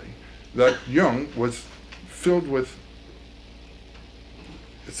strongly that Jung was filled with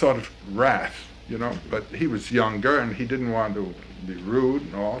sort of wrath. but he was younger and he didn't want to be rude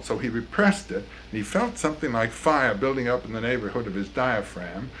and all, so he repressed it. And he felt something like fire building up in the neighborhood of his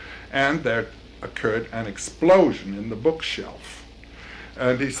diaphragm, and there occurred an explosion in the bookshelf.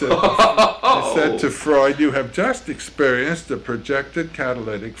 And he said to Freud, "You have just experienced a projected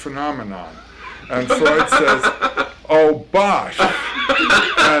catalytic phenomenon." And Freud says, "Oh, bosh."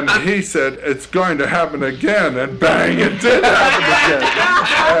 And he said, "It's going to happen again." And bang, it did happen again.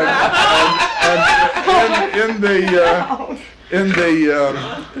 And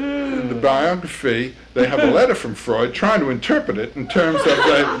in the biography, they have a letter from Freud trying to interpret it in terms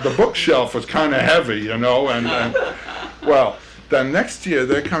of the bookshelf was kind of heavy, and well, then next year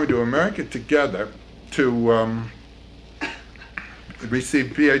they're coming to America together to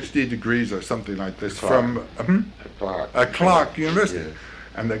receive PhD degrees or something like this from Clark University. Yes.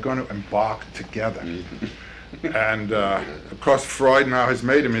 And they're going to embark together. And of course, Freud now has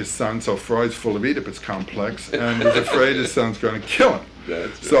made him his son, so Freud's full of Oedipus complex, and is afraid his son's going to kill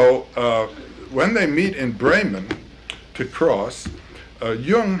him. So when they meet in Bremen to cross,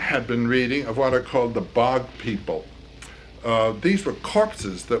 Jung had been reading of what are called the bog people. These were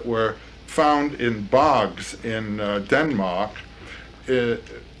corpses that were found in bogs in Denmark,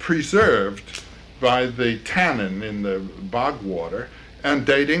 preserved by the tannin in the bog water, and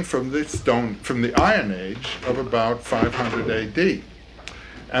dating from the Iron Age of about 500 AD.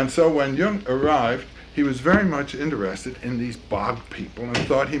 And so when Jung arrived, he was very much interested in these bog people and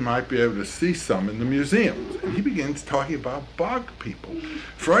thought he might be able to see some in the museums. And he begins talking about bog people.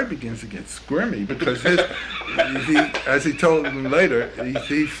 Freud begins to get squirmy because as he told him later,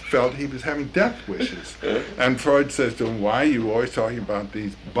 he felt he was having death wishes. And Freud says to him, "Why are you always talking about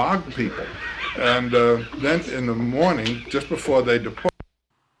these bog people?" And then in the morning, just before they depart.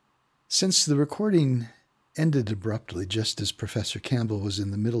 Since the recording ended abruptly just as Professor Campbell was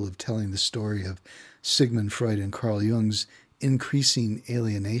in the middle of telling the story of Sigmund Freud and Carl Jung's increasing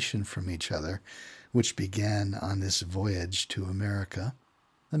alienation from each other, which began on this voyage to America,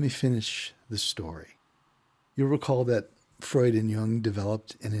 let me finish the story. You'll recall that Freud and Jung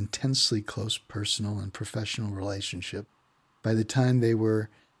developed an intensely close personal and professional relationship by the time they were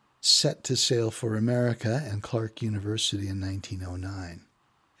set to sail for America and Clark University in 1909.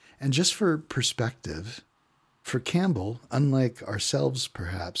 And just for perspective, for Campbell, unlike ourselves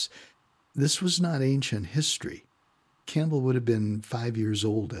perhaps, this was not ancient history. Campbell would have been 5 years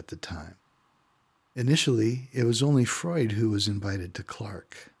old at the time. Initially, it was only Freud who was invited to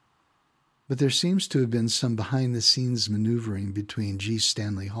Clark. But there seems to have been some behind-the-scenes maneuvering between G.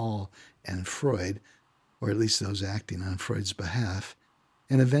 Stanley Hall and Freud, or at least those acting on Freud's behalf,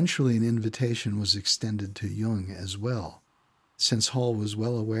 and eventually an invitation was extended to Jung as well, since Hall was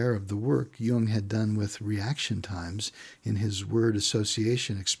well aware of the work Jung had done with reaction times in his word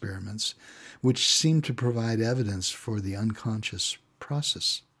association experiments, which seemed to provide evidence for the unconscious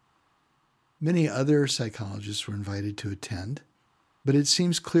process. Many other psychologists were invited to attend, but it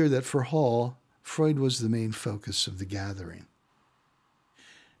seems clear that for Hall, Freud was the main focus of the gathering.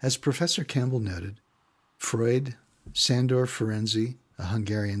 As Professor Campbell noted, Freud, Sándor Ferenczi, a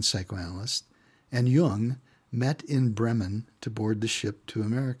Hungarian psychoanalyst, and Jung met in Bremen to board the ship to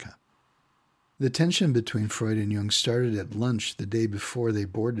America. The tension between Freud and Jung started at lunch the day before they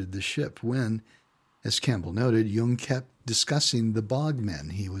boarded the ship when, as Campbell noted, Jung kept discussing the bog men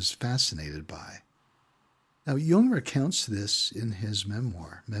he was fascinated by. Now, Jung recounts this in his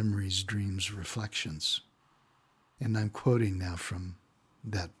memoir, Memories, Dreams, Reflections. And I'm quoting now from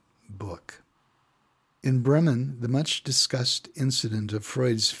that book. In Bremen, the much-discussed incident of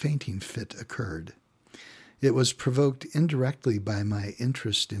Freud's fainting fit occurred. It was provoked indirectly by my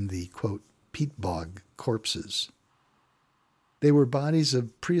interest in the, quote, peat bog corpses. They were bodies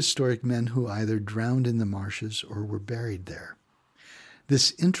of prehistoric men who either drowned in the marshes or were buried there.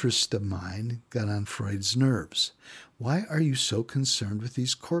 This interest of mine got on Freud's nerves. "Why are you so concerned with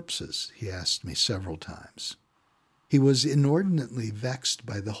these corpses?" he asked me several times. He was inordinately vexed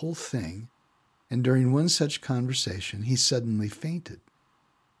by the whole thing, and during one such conversation he suddenly fainted.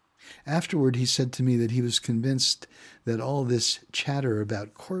 Afterward, he said to me that he was convinced that all this chatter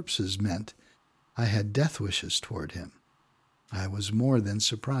about corpses meant I had death wishes toward him. I was more than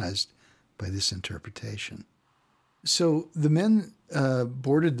surprised by this interpretation. So the men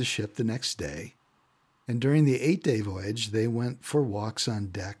boarded the ship the next day, and during the 8-day voyage, they went for walks on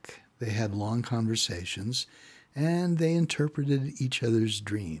deck, they had long conversations, and they interpreted each other's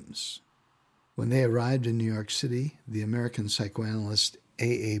dreams. When they arrived in New York City, the American psychoanalyst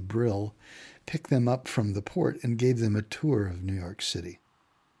A.A. Brill picked them up from the port and gave them a tour of New York City.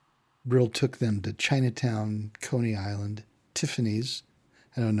 Brill took them to Chinatown, Coney Island, Tiffany's,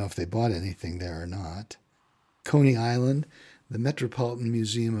 I don't know if they bought anything there or not. Coney Island, the Metropolitan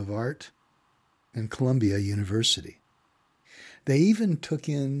Museum of Art, and Columbia University. They even took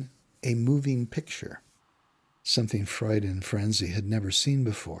in a moving picture, something Freud and Ferenczi had never seen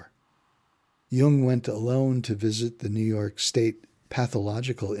before. Jung went alone to visit the New York State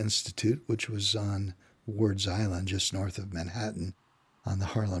Pathological Institute, which was on Ward's Island, just north of Manhattan, on the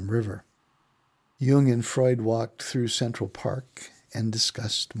Harlem River. Jung and Freud walked through Central Park and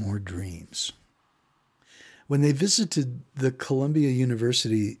discussed more dreams. When they visited the Columbia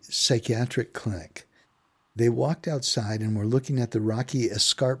University Psychiatric Clinic, they walked outside and were looking at the rocky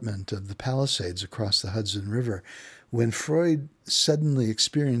escarpment of the Palisades across the Hudson River when Freud suddenly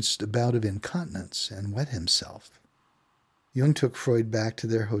experienced a bout of incontinence and wet himself. Jung took Freud back to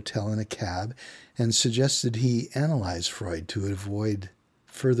their hotel in a cab and suggested he analyze Freud to avoid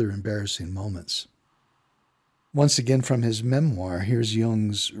further embarrassing moments. Once again from his memoir, here's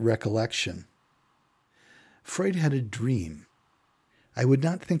Jung's recollection. Freud had a dream. I would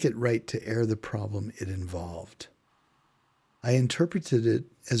not think it right to air the problem it involved. I interpreted it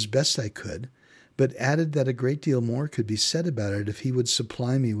as best I could, but added that a great deal more could be said about it if he would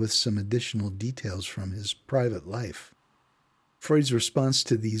supply me with some additional details from his private life. Freud's response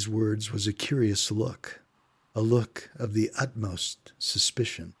to these words was a curious look, a look of the utmost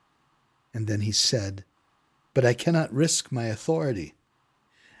suspicion. And then he said, "But I cannot risk my authority."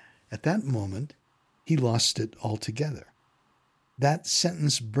 At that moment, he lost it altogether. That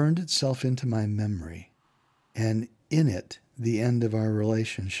sentence burned itself into my memory, and in it, the end of our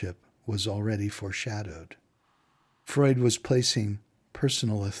relationship was already foreshadowed. Freud was placing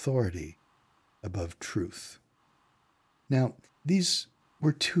personal authority above truth. Now, these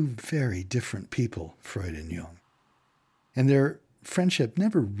were two very different people, Freud and Jung, and their friendship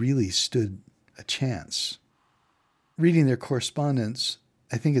never really stood a chance. Reading their correspondence,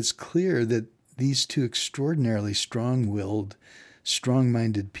 I think it's clear that these two extraordinarily strong-willed,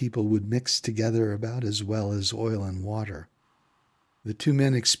 strong-minded people would mix together about as well as oil and water. The two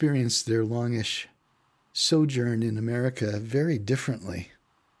men experienced their longish sojourn in America very differently.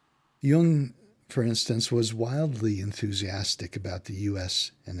 Jung, for instance, was wildly enthusiastic about the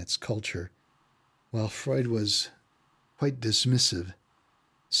U.S. and its culture, while Freud was quite dismissive,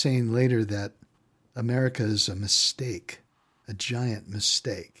 saying later that America is a mistake, a giant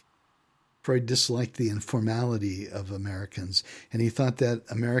mistake. Freud disliked the informality of Americans, and he thought that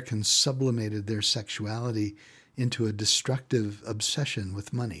Americans sublimated their sexuality into a destructive obsession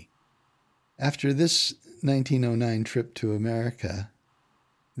with money. After this 1909 trip to America,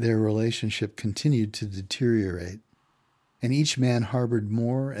 their relationship continued to deteriorate, and each man harbored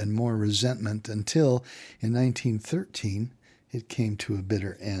more and more resentment until, in 1913, it came to a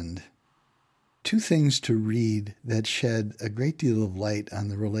bitter end. Two things to read that shed a great deal of light on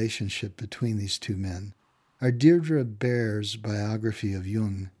the relationship between these two men are Deirdre Baer's biography of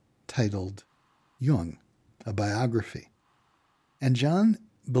Jung, titled Jung, a Biography, and John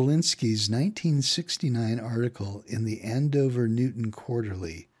Belinsky's 1969 article in the Andover Newton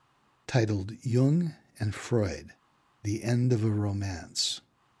Quarterly, titled Jung and Freud, The End of a Romance.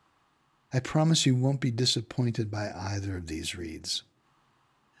 I promise you won't be disappointed by either of these reads.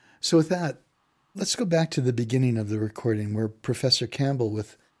 So with that, let's go back to the beginning of the recording where Professor Campbell,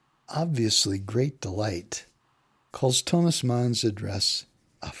 with obviously great delight, calls Thomas Mann's address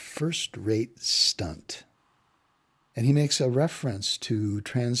a first-rate stunt. And he makes a reference to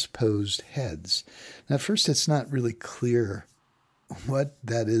transposed heads. Now, at first, it's not really clear what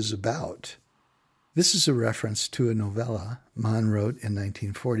that is about. This is a reference to a novella Mann wrote in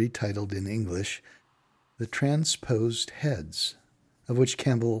 1940 titled in English, The Transposed Heads, of which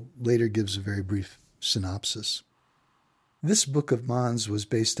Campbell later gives a very brief synopsis. This book of Mann's was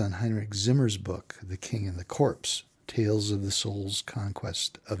based on Heinrich Zimmer's book, The King and the Corpse, Tales of the Soul's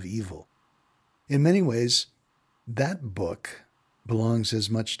Conquest of Evil. In many ways, that book belongs as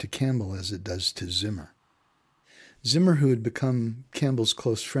much to Campbell as it does to Zimmer. Zimmer, who had become Campbell's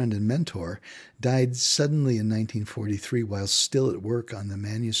close friend and mentor, died suddenly in 1943 while still at work on the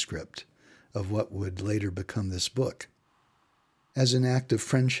manuscript of what would later become this book. As an act of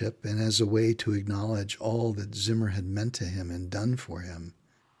friendship and as a way to acknowledge all that Zimmer had meant to him and done for him,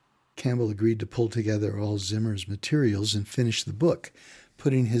 Campbell agreed to pull together all Zimmer's materials and finish the book,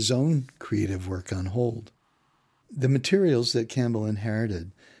 putting his own creative work on hold. The materials that Campbell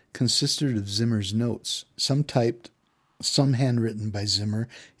inherited consisted of Zimmer's notes, some typed, some handwritten by Zimmer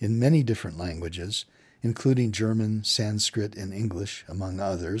in many different languages, including German, Sanskrit, and English, among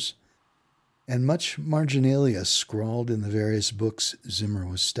others, and much marginalia scrawled in the various books Zimmer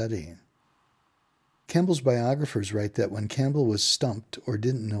was studying. Campbell's biographers write that when Campbell was stumped or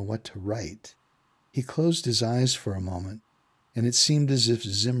didn't know what to write, he closed his eyes for a moment, and it seemed as if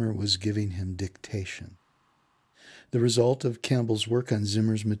Zimmer was giving him dictation. The result of Campbell's work on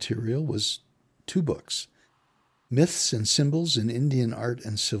Zimmer's material was 2 books, Myths and Symbols in Indian Art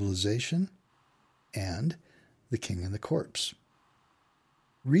and Civilization, and The King and the Corpse.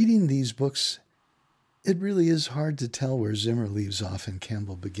 Reading these books, it really is hard to tell where Zimmer leaves off and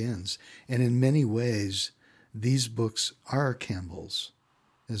Campbell begins, and in many ways, these books are Campbell's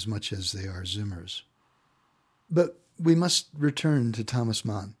as much as they are Zimmer's. But we must return to Thomas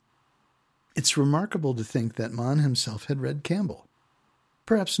Mann. It's remarkable to think that Mann himself had read Campbell.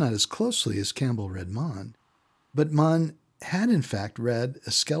 Perhaps not as closely as Campbell read Mann, but Mann had in fact read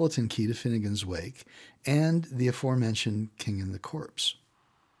A Skeleton Key to Finnegan's Wake and the aforementioned King and the Corpse.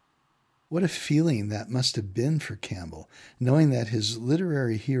 What a feeling that must have been for Campbell, knowing that his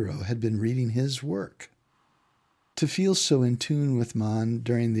literary hero had been reading his work. To feel so in tune with Mann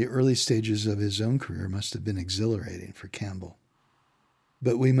during the early stages of his own career must have been exhilarating for Campbell.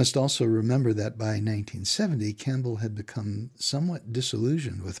 But we must also remember that by 1970, Campbell had become somewhat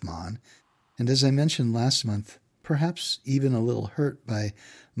disillusioned with Mann, and as I mentioned last month, perhaps even a little hurt by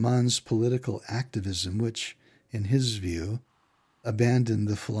Mann's political activism, which, in his view, abandoned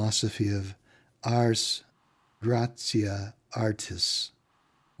the philosophy of ars gratia artis,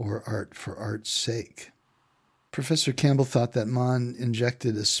 or art for art's sake. Professor Campbell thought that Mann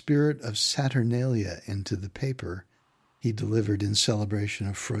injected a spirit of Saturnalia into the paper he delivered in celebration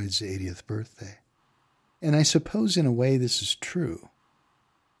of Freud's 80th birthday. And I suppose in a way this is true.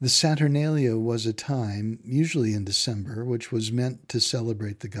 The Saturnalia was a time, usually in December, which was meant to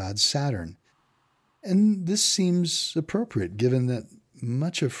celebrate the god Saturn. And this seems appropriate given that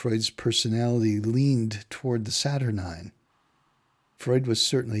much of Freud's personality leaned toward the Saturnine. Freud was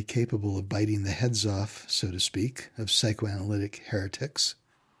certainly capable of biting the heads off, so to speak, of psychoanalytic heretics.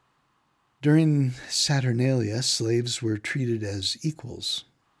 During Saturnalia, slaves were treated as equals,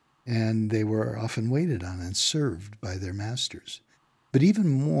 and they were often waited on and served by their masters. But even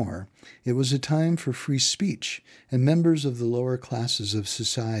more, it was a time for free speech, and members of the lower classes of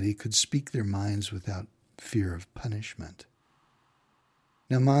society could speak their minds without fear of punishment.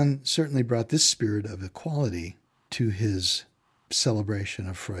 Now, Mann certainly brought this spirit of equality to his celebration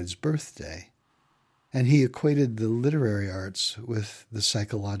of Freud's birthday, and he equated the literary arts with the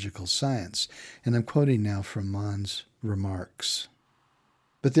psychological science, and I'm quoting now from Mann's remarks.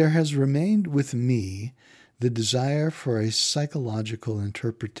 But there has remained with me the desire for a psychological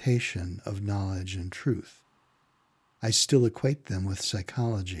interpretation of knowledge and truth. I still equate them with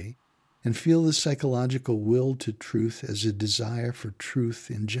psychology, and feel the psychological will to truth as a desire for truth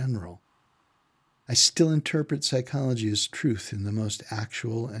in general. I still interpret psychology as truth in the most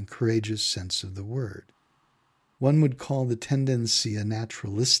actual and courageous sense of the word. One would call the tendency a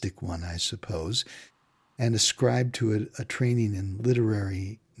naturalistic one, I suppose, and ascribe to it a training in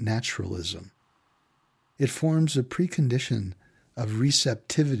literary naturalism. It forms a precondition of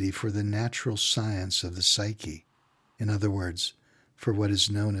receptivity for the natural science of the psyche, in other words, for what is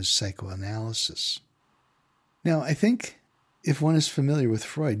known as psychoanalysis. Now, I think if one is familiar with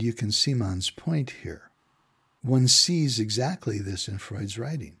Freud, you can see Mann's point here. One sees exactly this in Freud's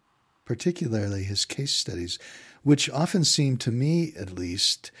writing, particularly his case studies, which often seem, to me at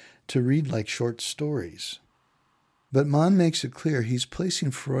least, to read like short stories. But Mann makes it clear he's placing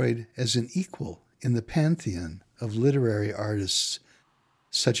Freud as an equal in the pantheon of literary artists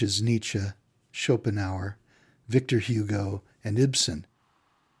such as Nietzsche, Schopenhauer, Victor Hugo, and Ibsen.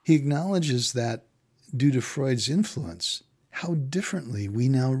 He acknowledges that, due to Freud's influence, how differently we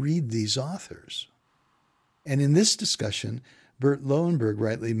now read these authors. And in this discussion, Bert Lowenberg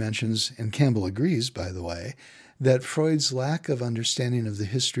rightly mentions, and Campbell agrees, by the way, that Freud's lack of understanding of the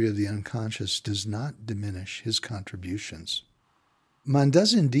history of the unconscious does not diminish his contributions. Mann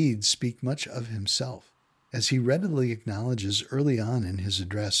does indeed speak much of himself, as he readily acknowledges early on in his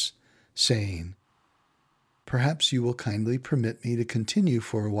address, saying, "Perhaps you will kindly permit me to continue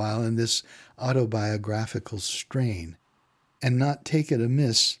for a while in this autobiographical strain, and not take it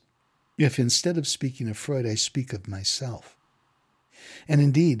amiss if instead of speaking of Freud I speak of myself. And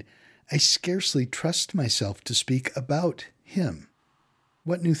indeed, I scarcely trust myself to speak about him.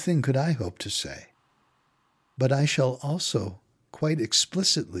 What new thing could I hope to say? But I shall also quite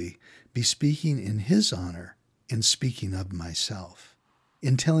explicitly be speaking in his honor in speaking of myself,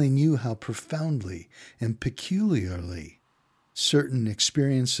 in telling you how profoundly and peculiarly certain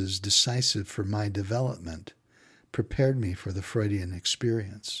experiences decisive for my development prepared me for the Freudian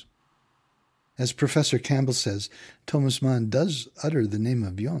experience." As Professor Campbell says, Thomas Mann does utter the name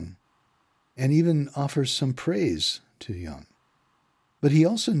of Jung, and even offers some praise to Jung. But he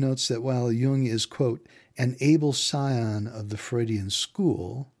also notes that while Jung is, quote, an able scion of the Freudian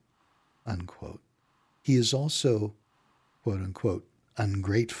school, unquote, he is also, quote unquote,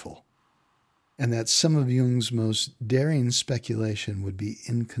 ungrateful, and that some of Jung's most daring speculation would be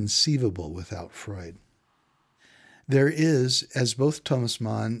inconceivable without Freud. There is, as both Thomas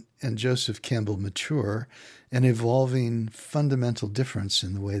Mann and Joseph Campbell mature, an evolving fundamental difference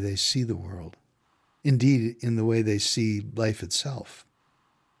in the way they see the world, indeed in the way they see life itself.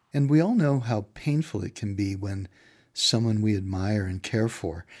 And we all know how painful it can be when someone we admire and care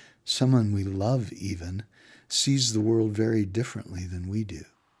for, someone we love even, sees the world very differently than we do.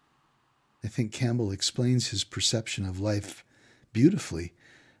 I think Campbell explains his perception of life beautifully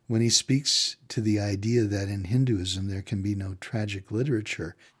when he speaks to the idea that in Hinduism there can be no tragic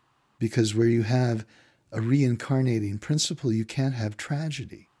literature, because where you have a reincarnating principle, you can't have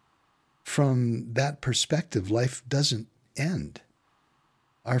tragedy. From that perspective, life doesn't end.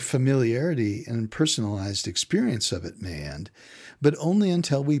 Our familiarity and personalized experience of it may end, but only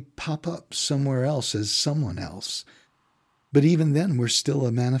until we pop up somewhere else as someone else. But even then, we're still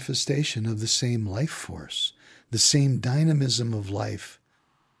a manifestation of the same life force, the same dynamism of life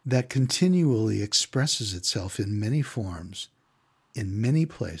that continually expresses itself in many forms, in many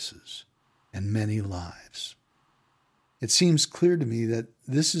places, and many lives. It seems clear to me that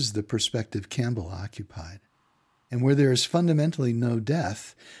this is the perspective Campbell occupied. And where there is fundamentally no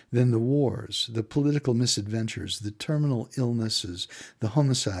death, then the wars, the political misadventures, the terminal illnesses, the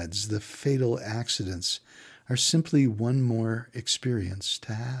homicides, the fatal accidents are simply one more experience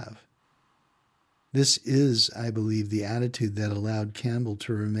to have. This is, I believe, the attitude that allowed Campbell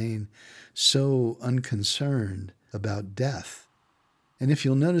to remain so unconcerned about death. And if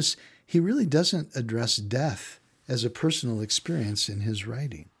you'll notice, he really doesn't address death as a personal experience in his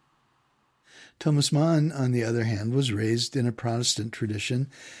writing. Thomas Mann, on the other hand, was raised in a Protestant tradition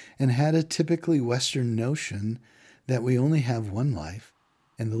and had a typically Western notion that we only have one life,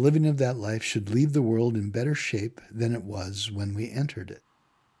 and the living of that life should leave the world in better shape than it was when we entered it.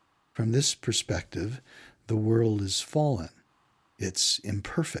 From this perspective, the world is fallen. It's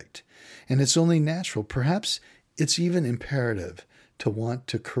imperfect, and it's only natural, perhaps it's even imperative, to want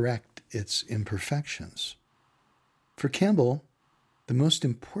to correct its imperfections. For Campbell, the most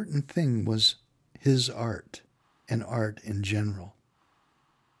important thing was his art, and art in general.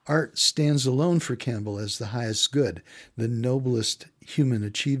 Art stands alone for Campbell as the highest good, the noblest human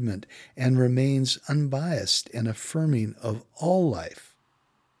achievement, and remains unbiased and affirming of all life.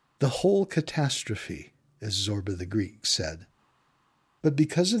 The whole catastrophe, as Zorba the Greek said. But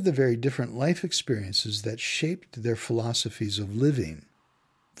because of the very different life experiences that shaped their philosophies of living,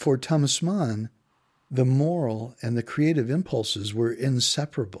 for Thomas Mann, the moral and the creative impulses were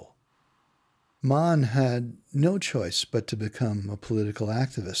inseparable. Mann had no choice but to become a political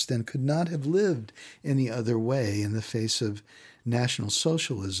activist and could not have lived any other way in the face of National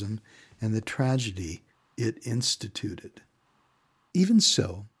Socialism and the tragedy it instituted. Even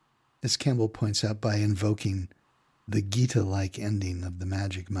so, as Campbell points out by invoking the Gita-like ending of the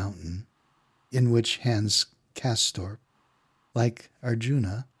Magic Mountain, in which Hans Castorp, like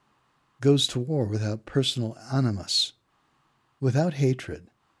Arjuna, goes to war without personal animus, without hatred,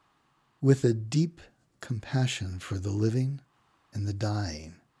 with a deep compassion for the living and the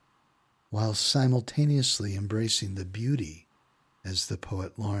dying, while simultaneously embracing the beauty, as the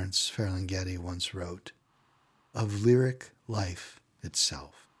poet Lawrence Ferlinghetti once wrote, of lyric life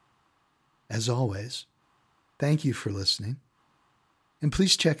itself. As always, thank you for listening, and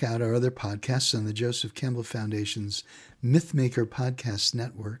please check out our other podcasts on the Joseph Campbell Foundation's MythMaker podcast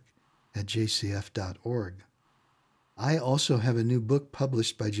network at jcf.org. I also have a new book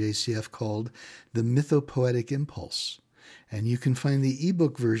published by JCF called The Mythopoetic Impulse, and you can find the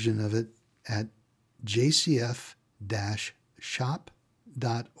ebook version of it at jcf-shop.org.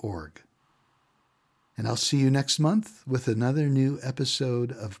 And I'll see you next month with another new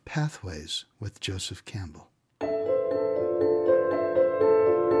episode of Pathways with Joseph Campbell.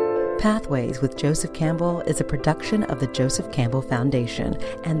 Pathways with Joseph Campbell is a production of the Joseph Campbell Foundation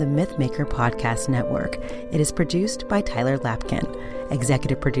and the MythMaker Podcast Network. It is produced by Tyler Lapkin.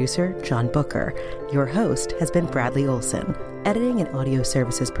 Executive producer, John Bucher. Your host has been Bradley Olson. Editing and audio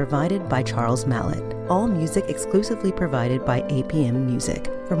services provided by Charles Mallett. All music exclusively provided by APM Music.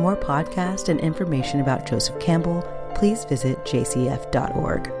 For more podcasts and information about Joseph Campbell, please visit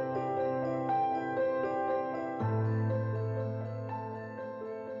jcf.org.